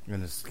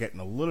 and is getting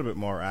a little bit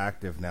more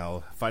active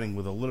now, fighting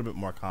with a little bit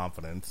more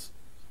confidence.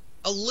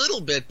 A little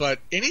bit, but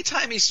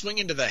anytime he's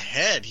swinging to the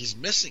head, he's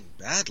missing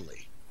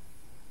badly.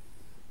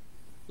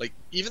 Like,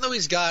 even though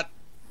he's got,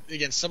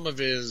 again, some of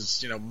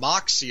his,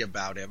 moxie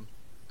about him,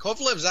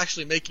 Kovalev's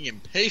actually making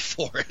him pay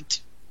for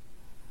it.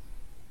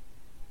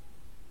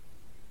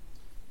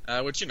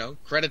 Which,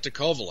 credit to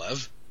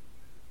Kovalev.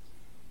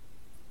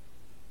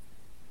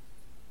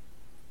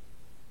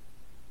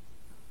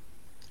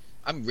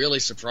 I'm really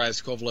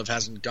surprised Kovalev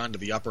hasn't gone to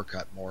the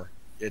uppercut more.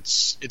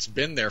 It's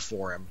been there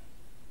for him.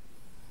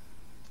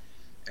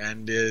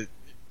 And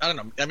I don't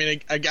know. I mean,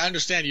 I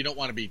understand you don't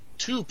want to be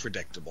too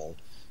predictable,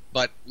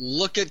 but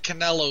look at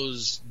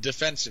Canelo's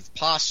defensive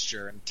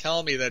posture and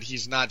tell me that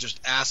he's not just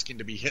asking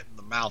to be hit in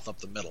the mouth up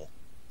the middle.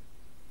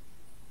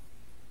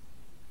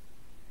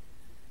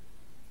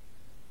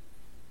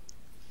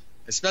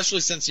 Especially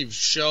since you've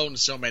shown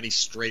so many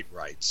straight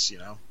rights,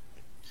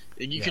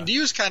 You can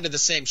use kind of the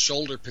same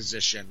shoulder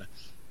position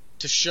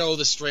to show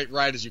the straight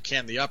right as you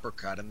can the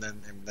uppercut, and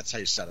that's how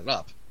you set it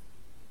up.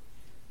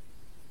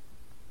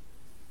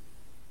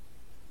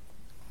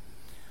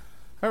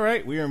 All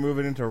right, we are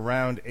moving into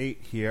round 8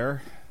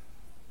 here.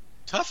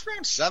 Tough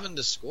round 7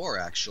 to score,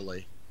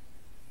 actually.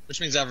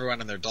 Which means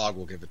everyone and their dog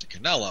will give it to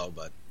Canelo,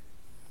 but...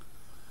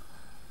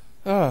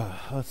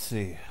 Let's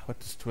see. What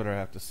does Twitter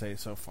have to say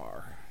so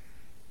far?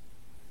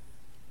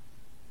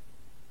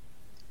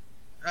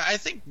 I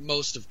think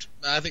most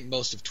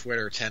of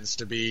Twitter tends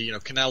to be,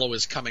 Canelo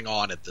is coming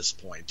on at this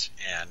point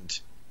and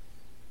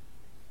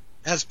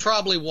has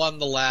probably won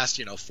the last,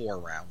 4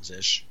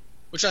 rounds-ish,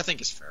 which I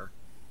think is fair.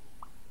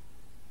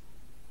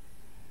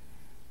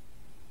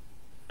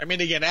 I mean,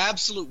 again,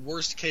 absolute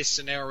worst-case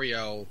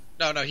scenario...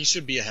 No, he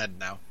should be ahead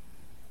now.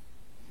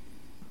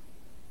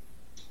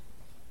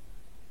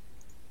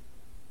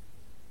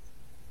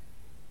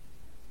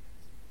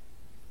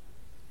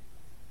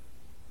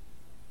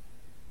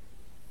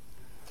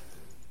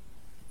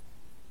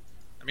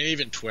 I mean,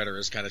 even Twitter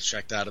is kind of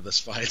checked out of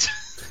this fight.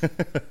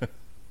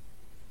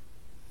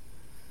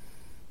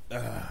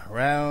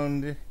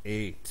 Round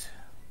 8.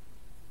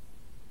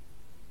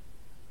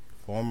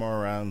 4 more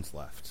rounds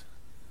left.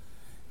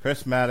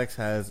 Chris Maddox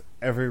has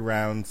every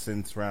round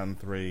since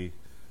round 3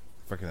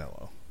 for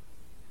Canelo.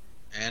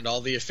 And all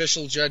the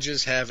official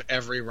judges have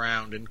every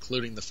round,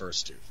 including the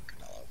first 2 for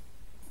Canelo.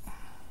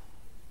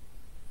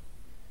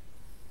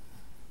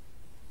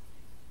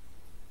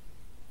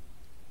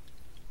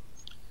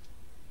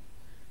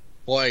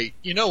 Boy,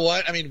 you know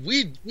what? I mean,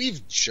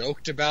 we've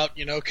joked about,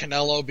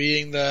 Canelo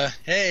being the,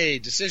 hey,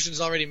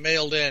 decision's already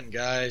mailed in,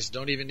 guys,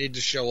 don't even need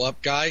to show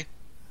up guy.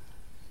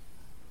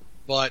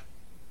 But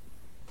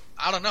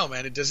I don't know,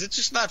 man. Does it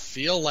just not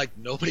feel like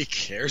nobody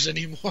cares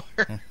anymore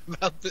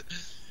about the...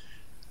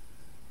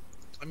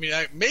 I mean,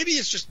 maybe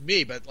it's just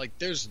me, but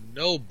there's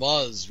no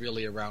buzz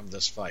really around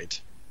this fight.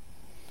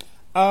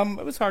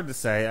 It was hard to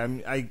say. I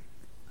mean,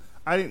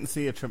 I didn't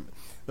see a...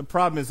 The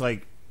problem is,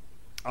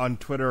 on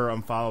Twitter,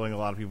 I'm following a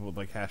lot of people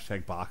with,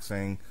 hashtag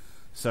boxing.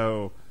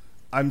 So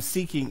I'm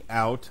seeking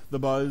out the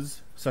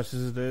buzz, such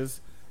as it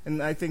is.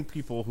 And I think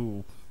people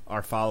who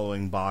are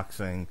following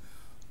boxing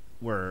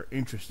were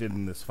interested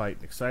in this fight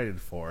and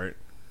excited for it.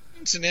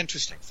 It's an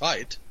interesting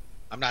fight.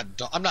 I'm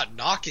not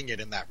knocking it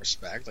in that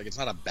respect. It's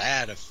not a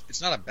bad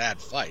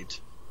fight.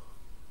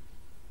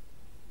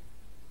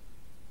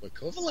 But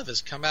Kovalev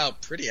has come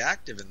out pretty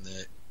active in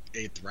the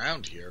 8th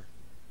round here.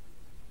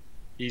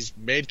 He's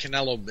made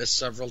Canelo miss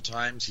several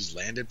times. He's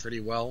landed pretty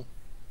well.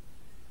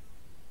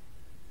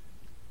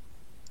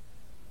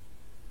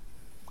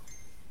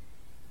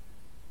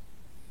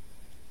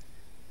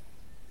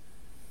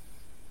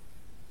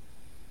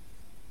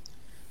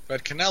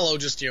 But Canelo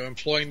just,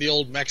 employing the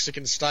old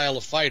Mexican style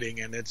of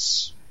fighting, and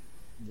it's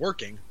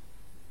working.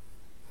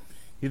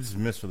 He just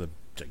missed with a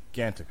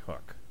gigantic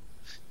hook.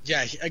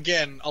 Yeah,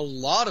 again, a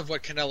lot of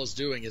what Canelo's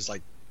doing is,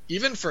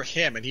 even for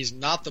him, and he's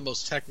not the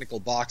most technical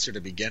boxer to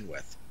begin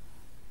with,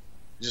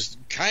 just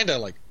kind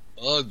of,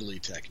 ugly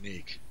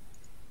technique.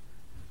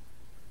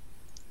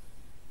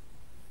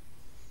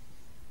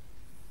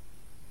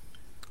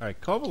 All right,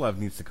 Kovalev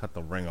needs to cut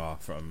the ring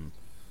off from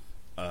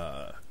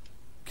Canelo.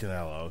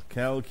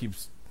 Canelo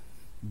keeps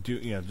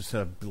just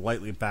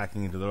lightly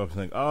backing into the ropes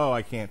and saying, "Oh,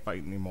 I can't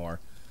fight anymore,"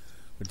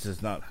 which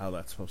is not how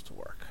that's supposed to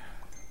work.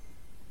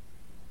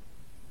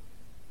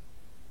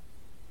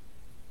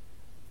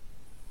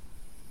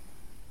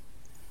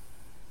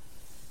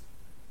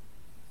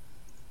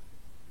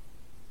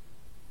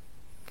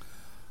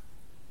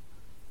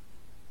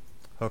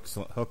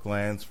 Hook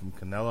lands from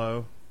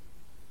Canelo.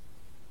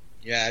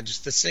 Yeah,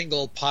 just the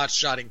single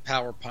pot-shotting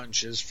power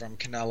punches from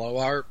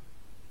Canelo are,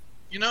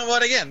 you know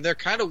what, again, they're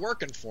kind of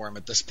working for him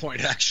at this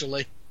point,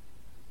 actually.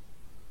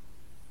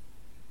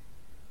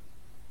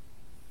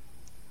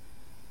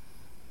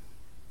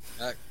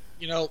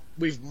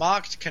 We've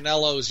mocked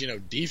Canelo's,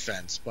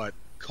 defense, but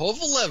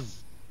Kovalev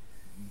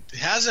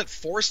hasn't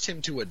forced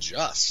him to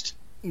adjust.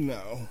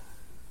 No.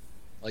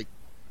 Like,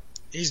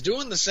 he's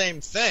doing the same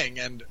thing,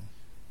 and,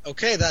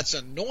 okay, that's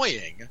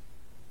annoying,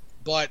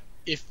 but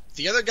if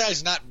the other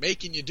guy's not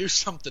making you do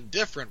something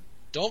different,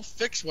 don't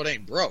fix what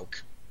ain't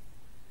broke.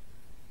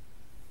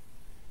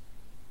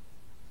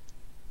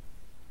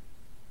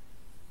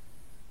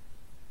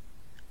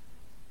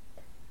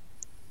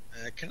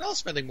 Canelo's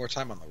spending more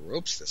time on the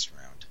ropes this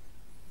round.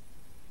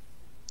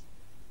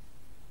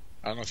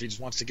 I don't know if he just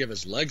wants to give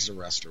his legs a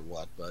rest or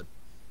what, but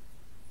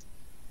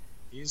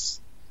he's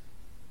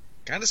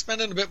kind of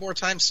spending a bit more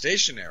time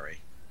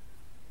stationary.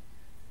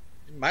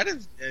 He might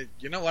have,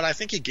 I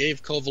think he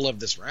gave Kovalev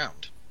this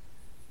round.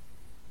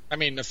 I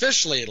mean,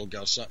 officially it'll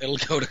go to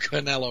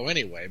Canelo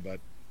anyway, but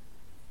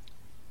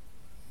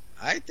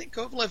I think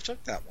Kovalev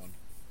took that one.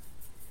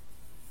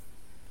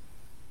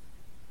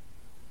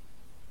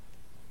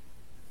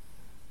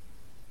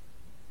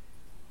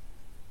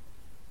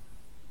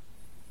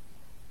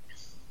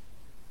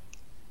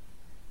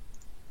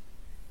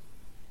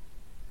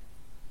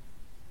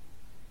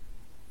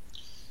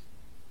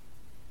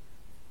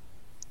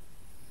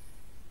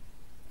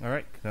 All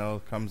right,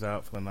 Canelo comes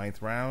out for the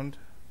 9th round.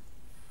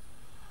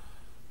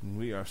 And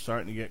we are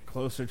starting to get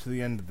closer to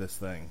the end of this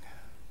thing.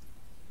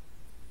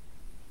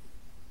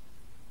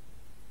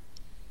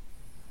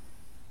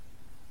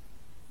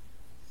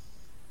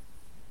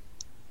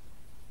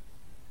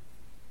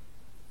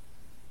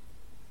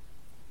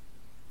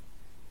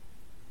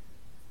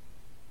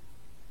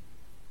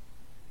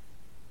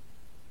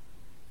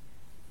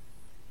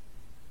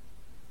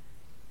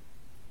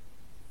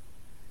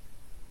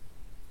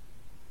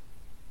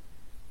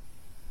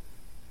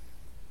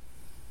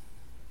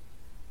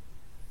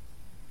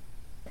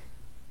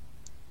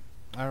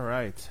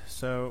 Alright,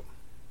 so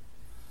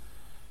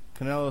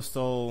Canelo's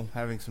still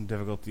having some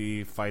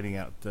difficulty fighting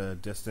out the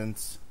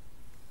distance.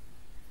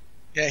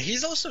 Yeah,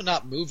 he's also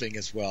not moving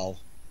as well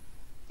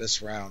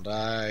this round.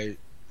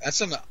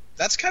 That's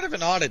kind of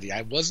an oddity.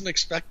 I wasn't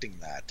expecting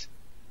that.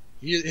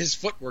 His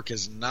footwork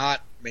is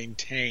not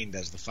maintained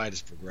as the fight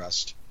has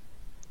progressed.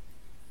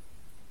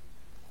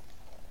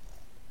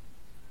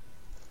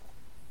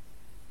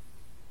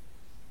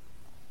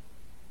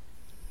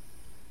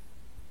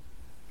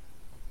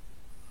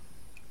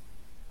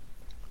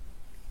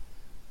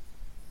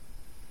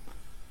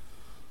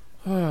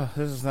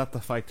 This is not the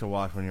fight to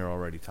watch when you're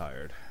already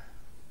tired.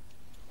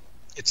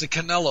 It's a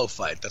Canelo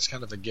fight. That's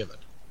kind of a given.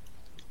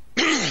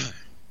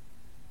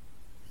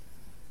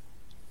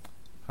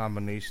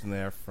 Combination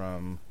there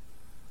from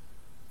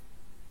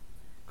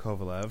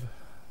Kovalev.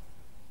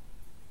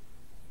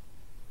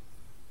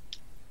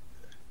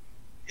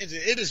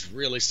 It is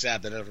really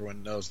sad that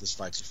everyone knows this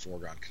fight's a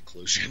foregone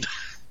conclusion.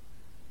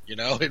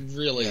 It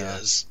really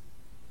is.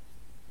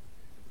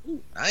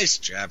 Ooh, nice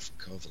jab from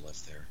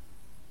Kovalev there.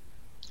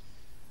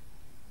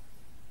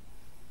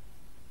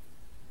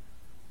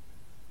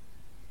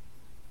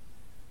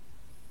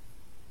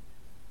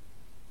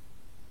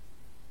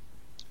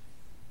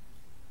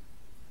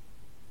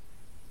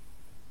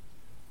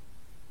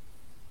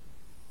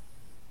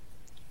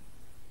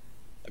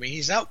 I mean,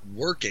 he's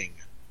outworking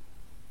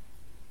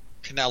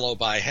Canelo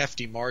by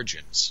hefty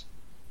margins.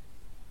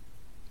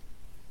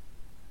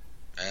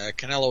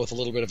 Canelo with a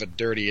little bit of a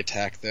dirty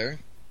attack there,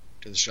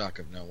 to the shock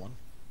of no one.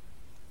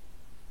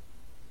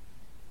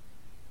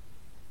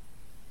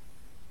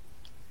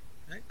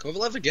 Right,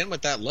 Kovalev again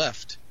with that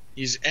left.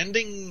 He's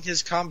ending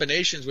his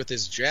combinations with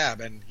his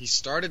jab, and he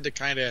started to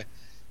kind of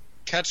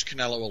catch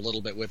Canelo a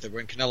little bit with it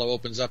when Canelo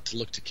opens up to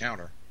look to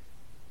counter.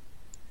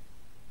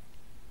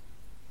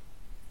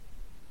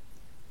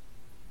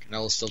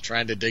 Canelo's still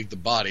trying to dig the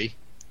body.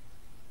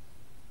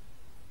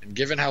 And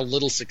given how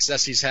little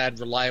success he's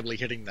had reliably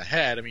hitting the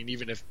head, I mean,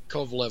 even if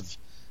Kovalev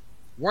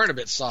weren't a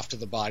bit soft to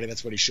the body,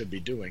 that's what he should be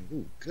doing.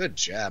 Ooh, good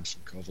jabs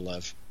from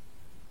Kovalev.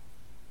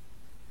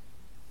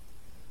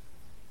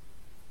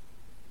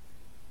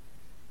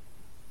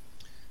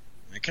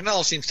 And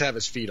Canelo seems to have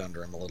his feet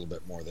under him a little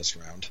bit more this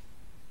round.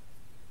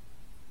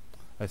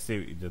 I see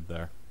what you did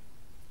there.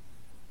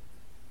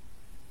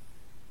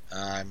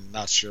 I'm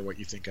not sure what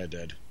you think I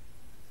did.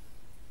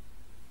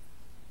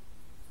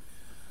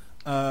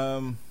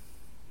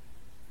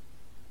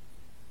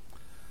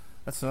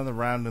 That's another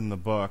round in the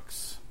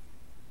books.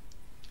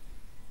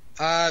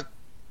 Another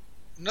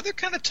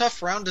kind of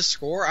tough round to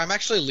score. I'm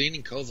actually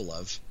leaning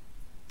Kovalev.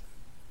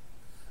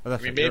 Oh, I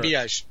mean, maybe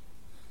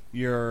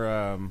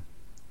You're,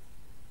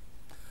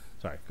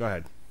 sorry, go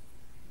ahead.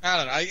 I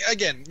don't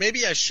know.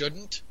 Maybe I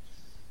shouldn't.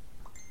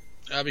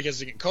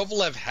 Because again,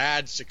 Canelo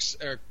had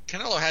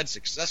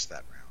success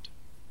that round.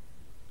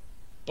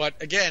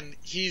 But again,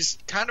 he's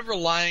kind of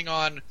relying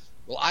on,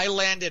 Well, I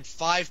landed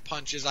 5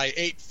 punches. I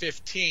ate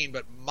 15,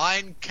 but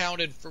mine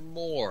counted for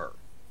more.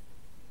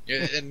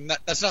 And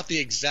that's not the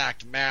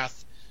exact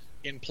math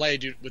in play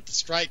with the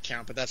strike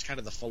count, but that's kind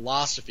of the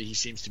philosophy he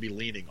seems to be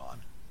leaning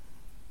on.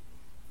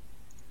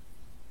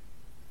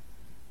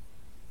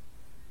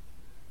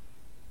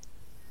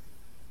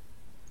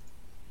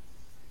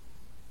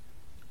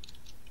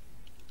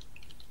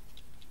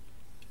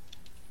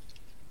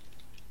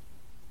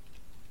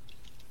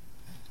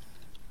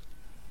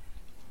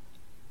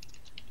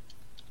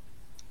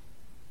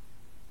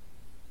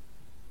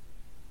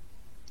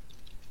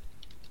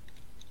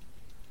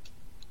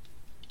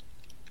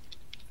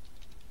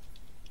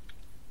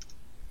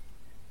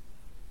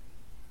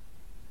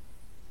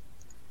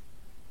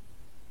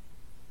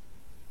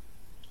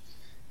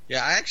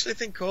 Yeah, I actually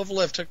think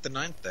Kovalev took the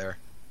 9th there.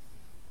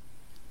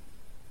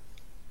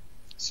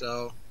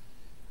 So,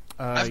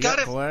 I've got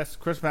it.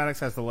 Chris Mannix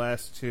has the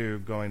last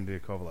 2 going to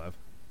Kovalev.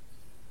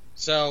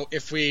 So,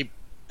 if we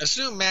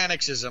assume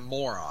Mannix is a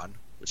moron,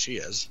 which he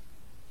is,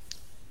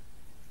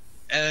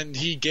 and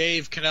he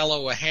gave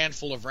Canelo a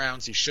handful of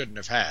rounds he shouldn't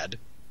have had,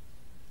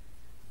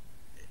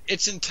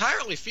 it's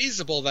entirely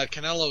feasible that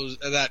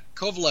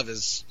Kovalev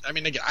is. I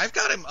mean, again, I've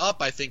got him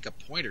up, I think, a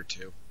point or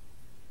 2.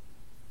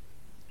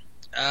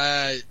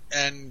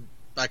 And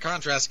by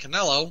contrast,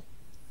 Canelo,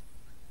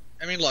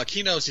 I mean, look,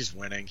 he knows he's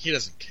winning. He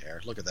doesn't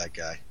care. Look at that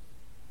guy.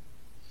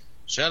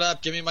 Shut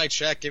up, give me my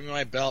check, give me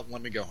my belt, and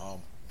let me go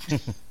home. He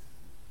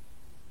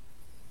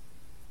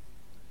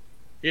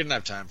didn't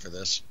have time for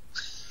this.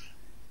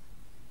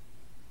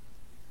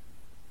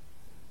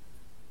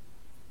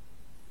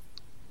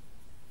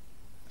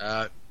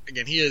 Again,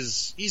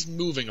 he's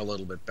moving a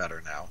little bit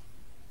better now.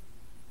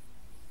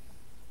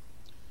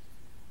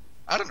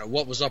 I don't know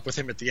what was up with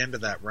him at the end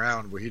of that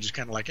round where he just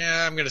kind of like,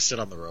 I'm going to sit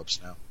on the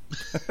ropes now.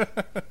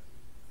 I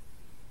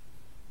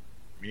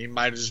mean, he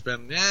might have just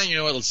been, you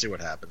know what, let's see what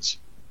happens.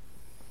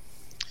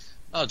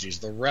 Oh, geez,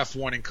 the ref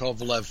warning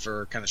Kovalev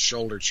for kind of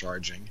shoulder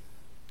charging.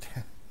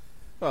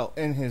 Well,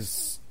 in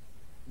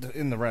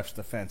the ref's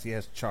defense, he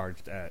has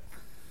charged at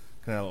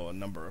Canelo a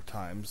number of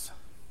times.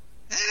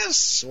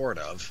 Sort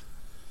of.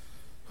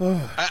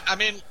 I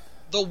mean,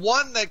 the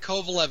one that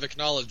Kovalev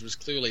acknowledged was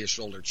clearly a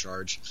shoulder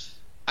charge.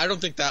 I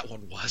don't think that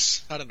one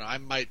was. I don't know. I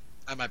might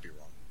be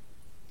wrong.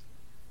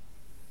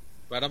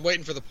 But I'm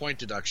waiting for the point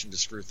deduction to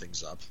screw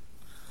things up.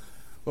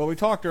 Well, we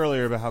talked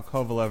earlier about how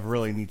Kovalev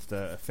really needs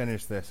to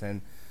finish this,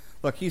 and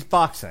look, he's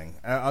boxing.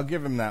 I'll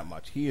give him that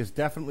much. He is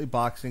definitely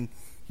boxing.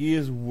 He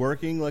is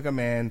working like a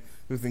man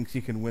who thinks he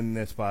can win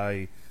this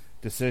by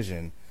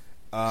decision.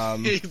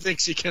 He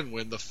thinks he can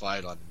win the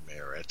fight on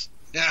merit.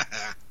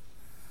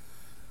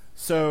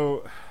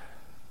 So,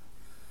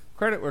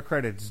 credit where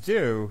credit's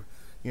due.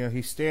 You know,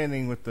 he's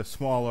standing with the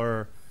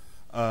smaller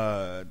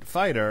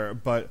fighter,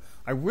 but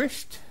I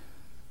wish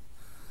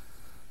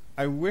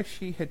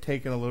he had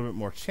taken a little bit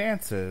more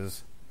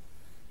chances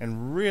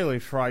and really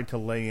tried to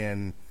lay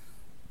in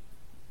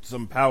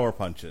some power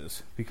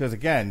punches. Because,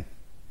 again,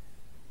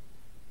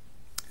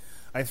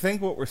 I think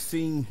what we're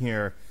seeing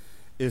here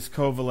is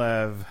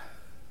Kovalev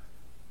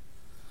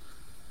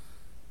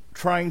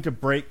trying to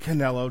break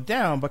Canelo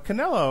down. But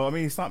Canelo, I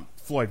mean, he's not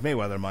Floyd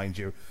Mayweather, mind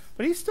you,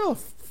 but he's still a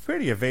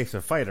pretty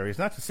evasive fighter. He's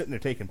not just sitting there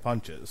taking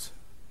punches.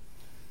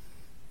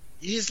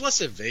 He's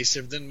less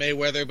evasive than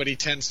Mayweather, but he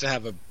tends to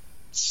have a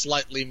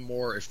slightly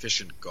more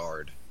efficient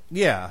guard.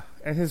 Yeah,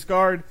 and his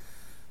guard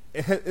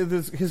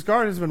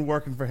has been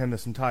working for him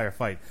this entire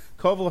fight.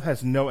 Kovalev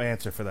has no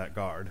answer for that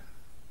guard.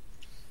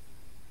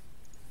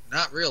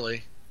 Not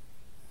really.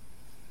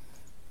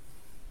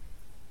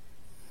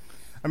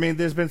 I mean,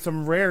 there's been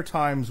some rare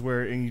times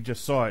where, and you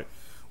just saw it,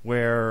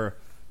 where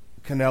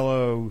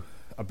Canelo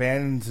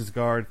abandons his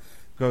guard,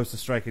 goes to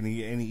strike, and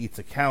he eats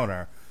a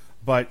counter.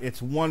 But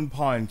it's one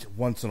punch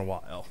once in a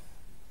while.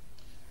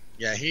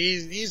 Yeah,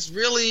 he's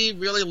really,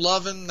 really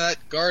loving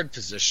that guard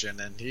position,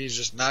 and he's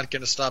just not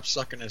going to stop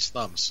sucking his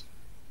thumbs.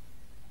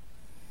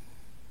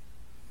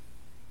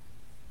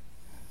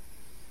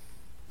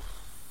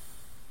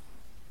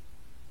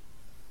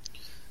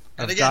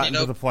 I've gotten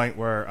to the point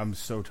where I'm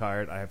so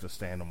tired I have to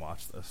stand and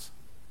watch this.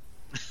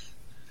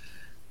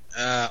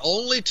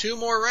 Only 2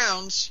 more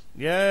rounds.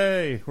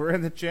 Yay! We're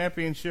in the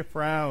championship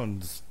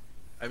rounds.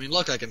 I mean,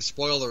 look, I can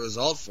spoil the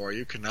result for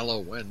you.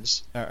 Canelo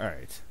wins. All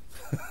right.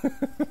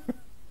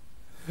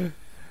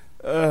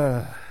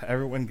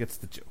 Everyone gets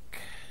the joke.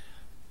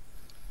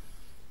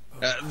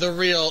 The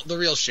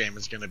real shame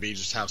is going to be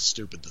just how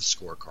stupid the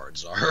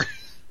scorecards are.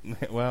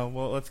 Well,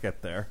 let's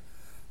get there.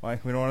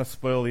 Mike, we don't want to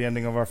spoil the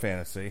ending of our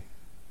fantasy.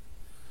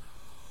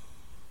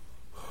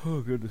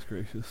 Oh, goodness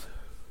gracious.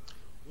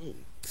 Ooh.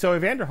 So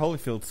Evander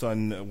Holyfield's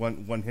son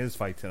won his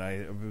fight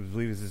tonight. I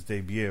believe it was his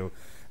debut.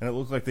 And it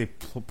looked like they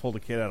pulled a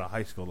kid out of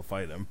high school to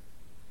fight him.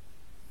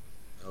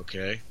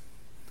 Okay.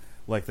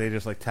 Like they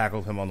just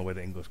tackled him on the way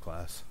to English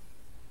class.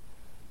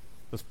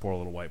 This poor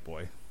little white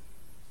boy.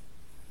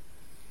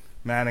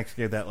 Mannix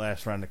gave that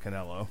last round to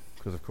Canelo,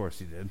 because of course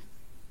he did.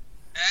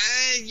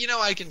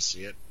 I can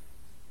see it.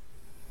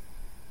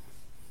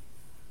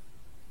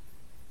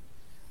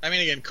 I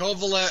mean, again,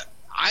 Kovalev.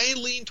 I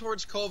lean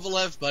towards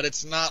Kovalev, but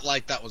it's not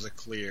like that was a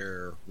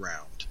clear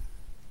round.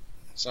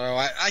 So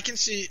I can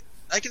see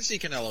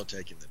Canelo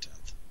taking the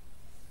 10th.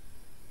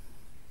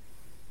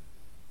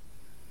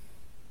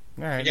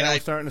 All right, Again, now we're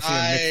starting to see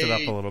him mix it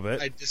up a little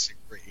bit. I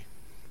disagree.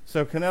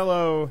 So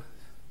Canelo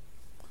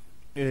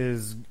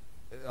is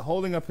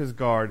holding up his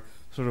guard,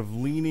 sort of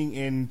leaning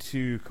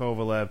into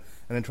Kovalev,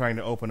 and then trying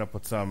to open up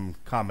with some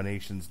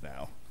combinations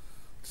now.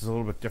 This is a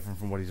little bit different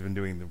from what he's been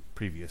doing the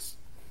previous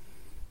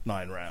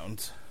 9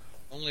 rounds.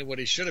 Only what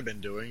he should have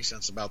been doing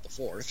since about the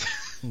 4th.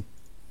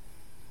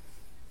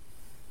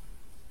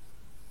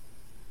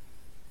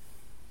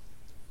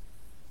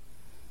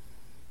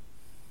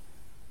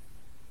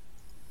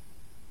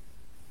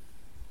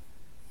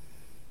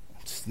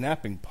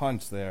 Snapping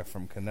punch there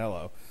from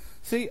Canelo.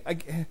 See,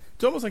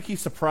 it's almost like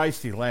he's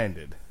surprised he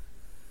landed.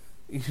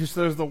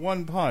 There's the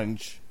one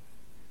punch,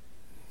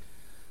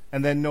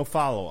 and then no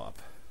follow-up.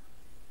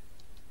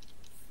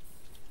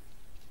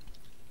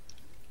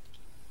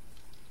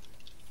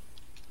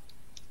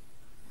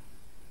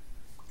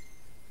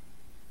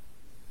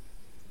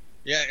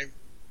 Yeah,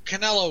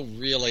 Canelo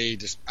really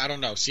just, I don't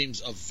know,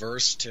 seems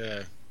averse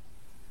to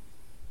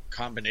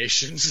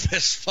combinations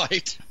this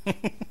fight.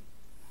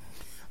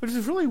 Which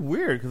is really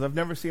weird, because I've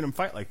never seen him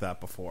fight like that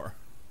before.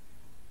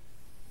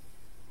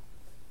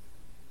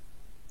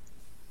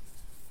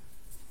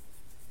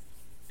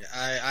 Yeah,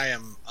 I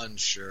am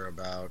unsure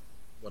about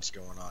what's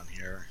going on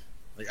here.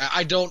 Like,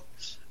 I don't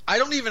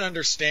even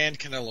understand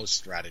Canelo's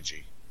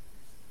strategy.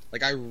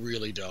 Like, I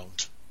really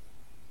don't.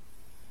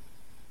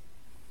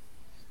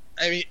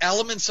 I mean,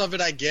 elements of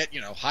it I get,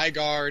 high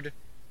guard,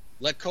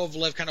 let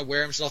Kovalev kind of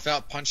wear himself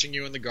out, punching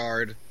you in the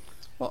guard.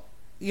 Well,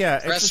 yeah.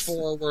 Press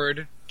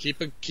forward, keep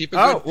a good pace.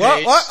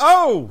 What?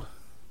 Oh!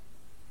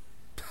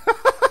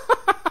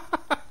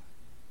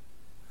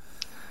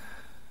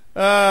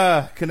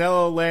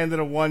 Canelo landed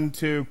a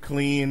 1-2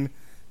 clean,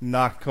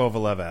 knocked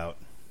Kovalev out.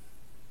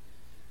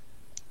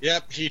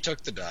 Yep, he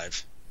took the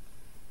dive.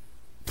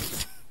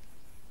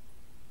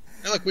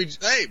 And look, we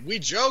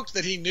joked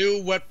that he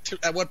knew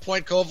at what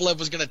point Kovalev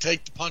was going to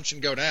take the punch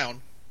and go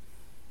down.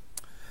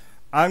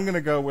 I'm going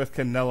to go with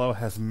Canelo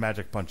has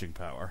magic punching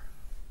power.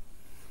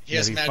 He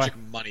has magic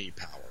money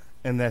power.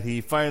 And that he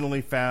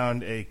finally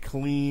found a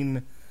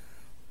clean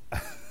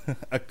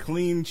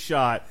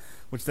shot,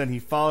 which then he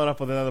followed up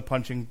with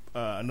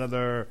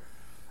another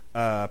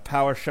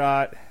power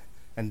shot,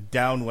 and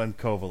down went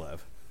Kovalev.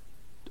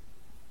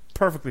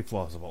 Perfectly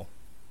plausible.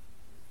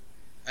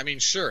 I mean,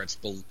 sure,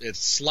 it's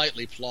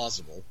slightly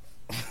plausible.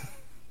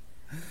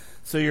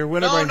 So your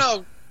winner.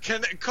 No.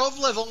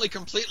 Kovalev only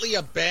completely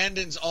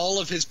abandons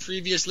all of his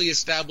previously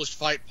established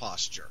fight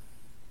posture,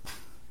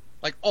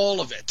 like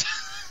all of it.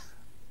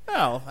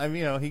 Well, I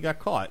mean, he got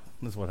caught.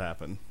 That's what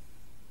happened.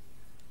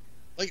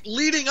 Like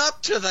leading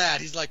up to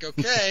that, he's like,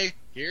 "Okay,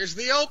 here's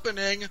the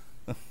opening."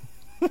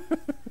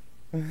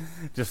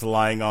 Just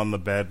lying on the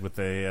bed with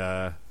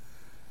a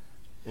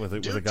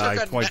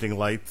guy pointing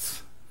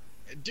lights.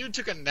 Dude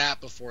took a nap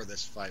before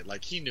this fight.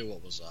 Like, he knew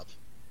what was up.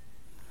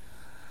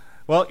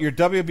 Well, your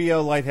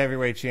WBO light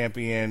heavyweight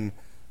champion,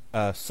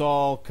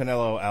 Saul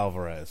Canelo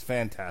Álvarez.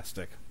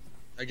 Fantastic.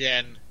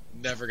 Again,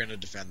 never going to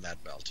defend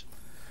that belt.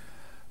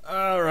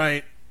 All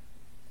right.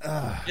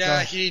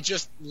 Yeah, he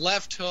just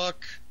left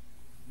hook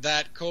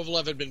that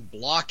Kovalev had been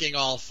blocking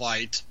all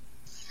fight.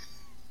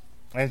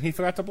 And he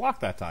forgot to block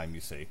that time,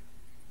 you see.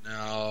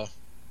 No.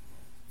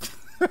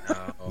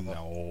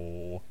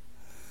 No.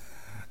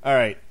 All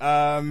right.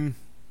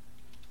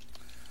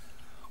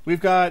 We've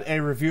got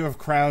a review of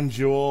Crown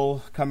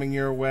Jewel coming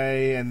your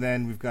way, and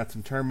then we've got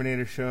some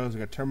Terminator shows. We've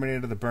got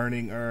Terminator The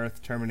Burning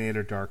Earth,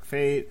 Terminator Dark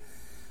Fate.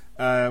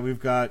 We've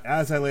got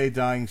As I Lay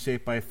Dying,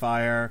 Shaped by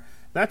Fire.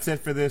 That's it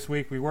for this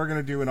week. We were going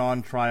to do an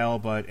on trial,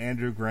 but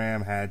Andrew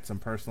Graham had some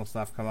personal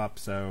stuff come up,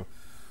 so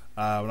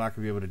we're not going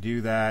to be able to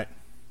do that.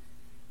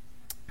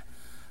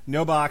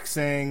 No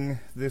boxing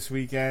this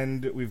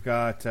weekend. We've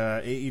got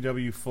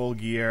AEW Full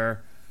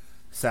Gear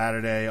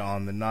Saturday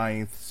on the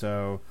 9th,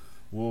 so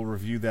we'll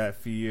review that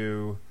for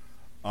you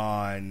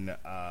on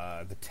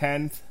the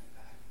 10th.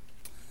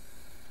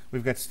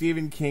 We've got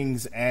Stephen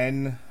King's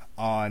N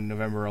on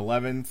November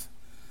 11th.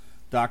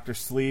 Dr.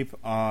 Sleep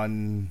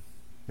on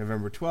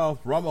November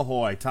 12th.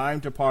 Rumahoy,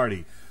 Time to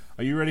Party.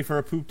 Are you ready for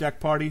a poop deck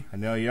party? I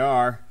know you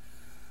are.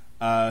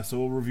 So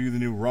we'll review the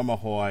new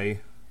Rumahoy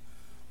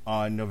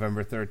on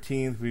November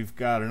 13th. We've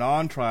got an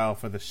on trial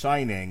for The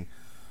Shining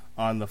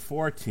on the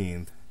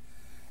 14th.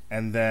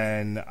 And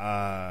then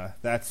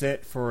that's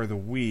it for the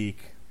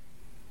week,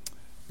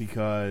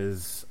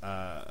 because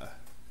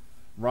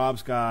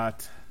Rob's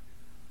got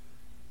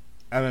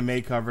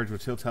MMA coverage,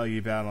 which he'll tell you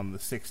about on the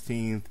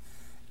 16th,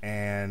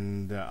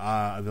 and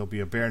there'll be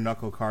a bare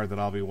knuckle card that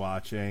I'll be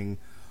watching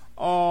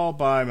all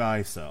by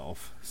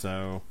myself.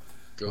 So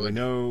there'll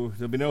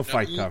be no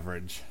fight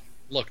coverage.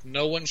 Look,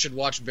 no one should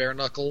watch bare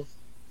knuckle.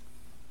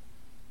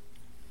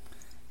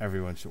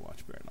 Everyone should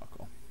watch bare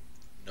knuckle.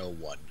 No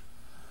one.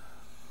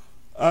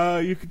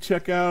 You can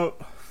check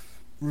out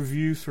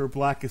reviews for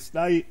Blackest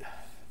Night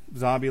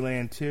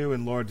Zombieland 2,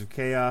 and Lords of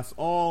Chaos,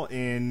 all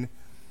in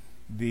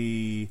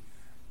the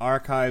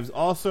archives.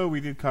 Also, we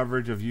did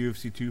coverage of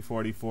UFC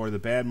 244, the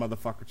Bad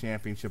Motherfucker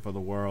Championship of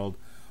the World,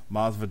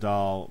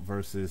 Masvidal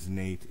versus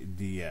Nate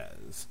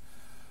Diaz.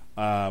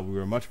 We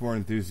were much more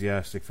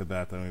enthusiastic for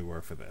that than we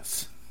were for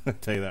this. I'll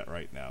tell you that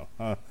right now.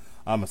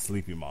 I'm a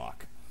sleepy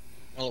mock.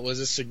 Well, it was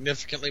a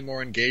significantly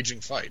more engaging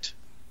fight.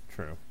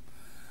 True.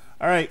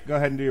 All right, go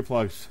ahead and do your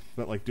plugs,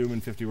 but like do them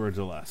in 50 words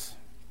or less.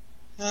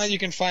 You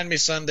can find me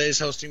Sundays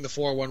hosting the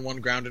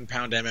 411 Ground and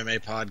Pound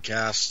MMA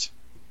podcast.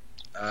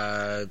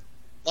 A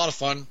lot of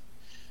fun.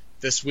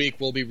 This week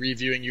we'll be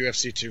reviewing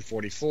UFC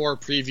 244,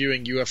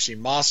 previewing UFC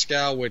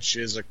Moscow, which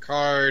is a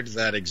card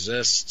that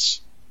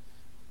exists.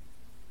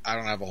 I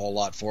don't have a whole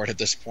lot for it at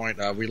this point.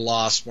 We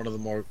lost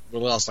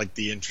like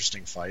the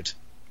interesting fight.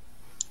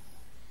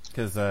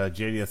 Because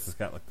JDS has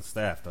got like the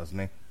staff, doesn't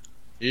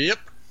he? Yep.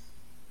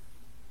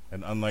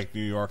 And unlike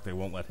New York, they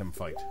won't let him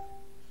fight.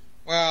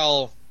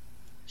 Well,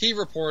 he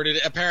reported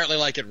apparently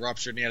like it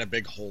ruptured and he had a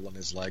big hole in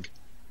his leg.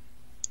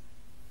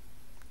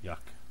 Yuck.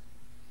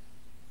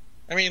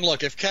 I mean,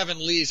 look, if Kevin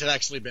Lee's had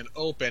actually been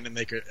open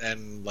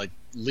and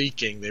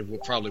leaking, they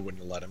probably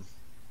wouldn't have let him.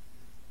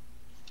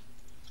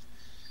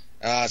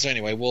 So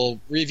anyway, we'll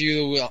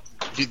review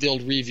the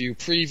old review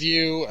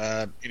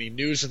preview, any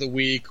news of the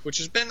week, which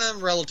has been a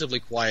relatively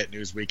quiet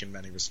news week in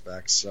many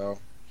respects. So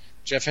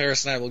Jeff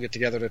Harris and I will get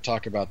together to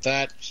talk about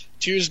that.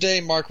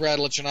 Tuesday, Mark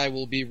Radulich and I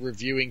will be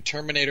reviewing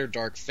Terminator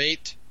Dark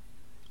Fate.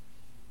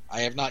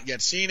 I have not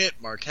yet seen it.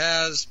 Mark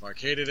has. Mark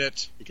hated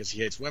it because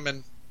he hates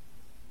women.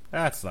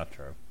 That's not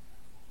true.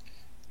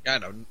 I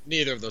know.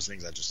 Neither of those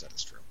things I just said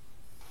is true.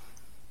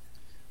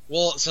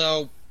 Well,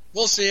 so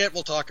we'll see it.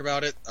 We'll talk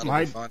about it. That'll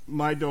be fun.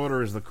 My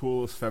daughter is the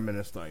coolest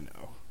feminist I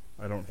know.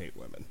 I don't hate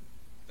women.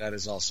 That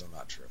is also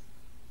not true.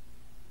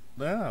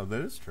 No,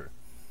 that is true.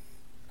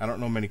 I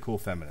don't know many cool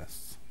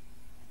feminists.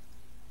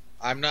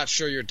 I'm not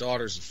sure your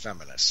daughter's a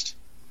feminist.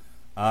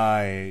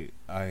 I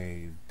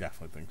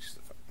definitely think she's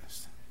a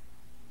feminist.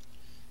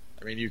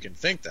 I mean, you can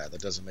think that.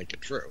 That doesn't make it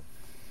true.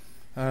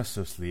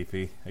 So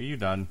sleepy. Are you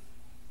done?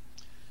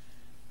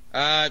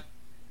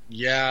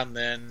 Yeah, and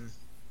then...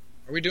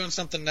 Are we doing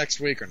something next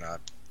week or not?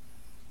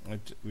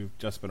 We've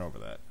just been over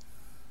that.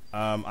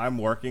 I'm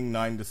working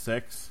 9 to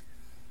 6,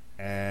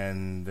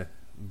 and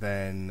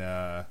then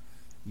I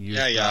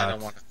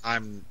don't want.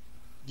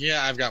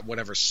 I've got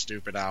whatever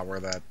stupid hour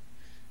that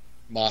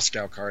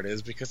Moscow card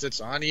is because it's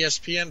on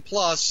ESPN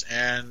Plus,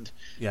 and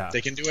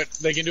they can do it.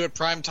 They can do it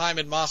prime time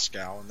in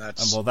Moscow, and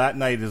that's. Well, that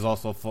night is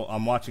also full.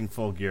 I'm watching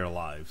Full Gear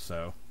live,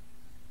 so.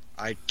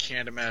 I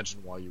can't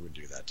imagine why you would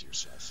do that to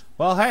yourself.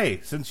 Well,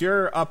 hey, since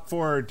you're up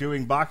for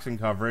doing boxing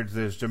coverage,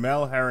 there's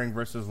Jamel Herring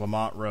versus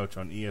Lamont Roach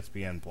on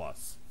ESPN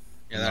Plus.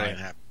 Yeah, that ain't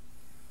happening.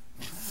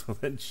 So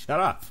then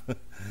shut up.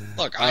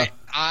 Look, I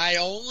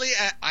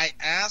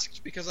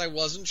asked because I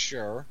wasn't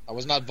sure. I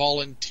was not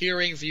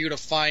volunteering for you to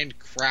find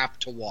crap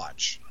to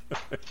watch.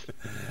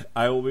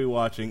 I will be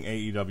watching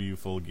AEW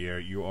Full Gear.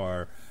 You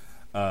are...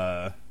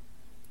 the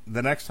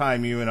next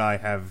time you and I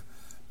have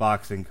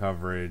boxing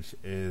coverage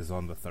is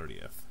on the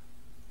 30th.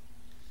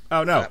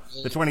 Oh no,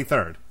 the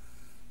 23rd.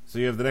 So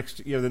you have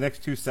the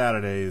next 2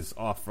 Saturdays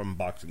off from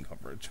boxing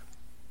coverage.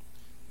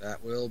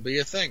 That will be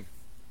a thing.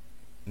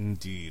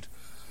 Indeed.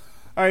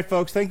 All right,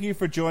 folks. Thank you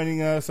for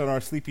joining us on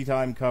our sleepy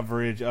time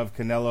coverage of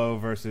Canelo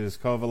versus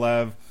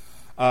Kovalev.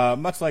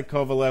 Much like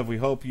Kovalev, we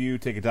hope you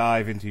take a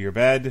dive into your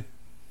bed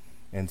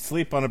and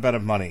sleep on a bed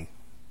of money.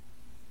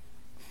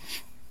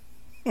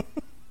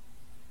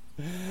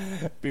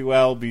 Be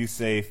well, be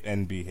safe,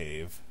 and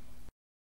behave.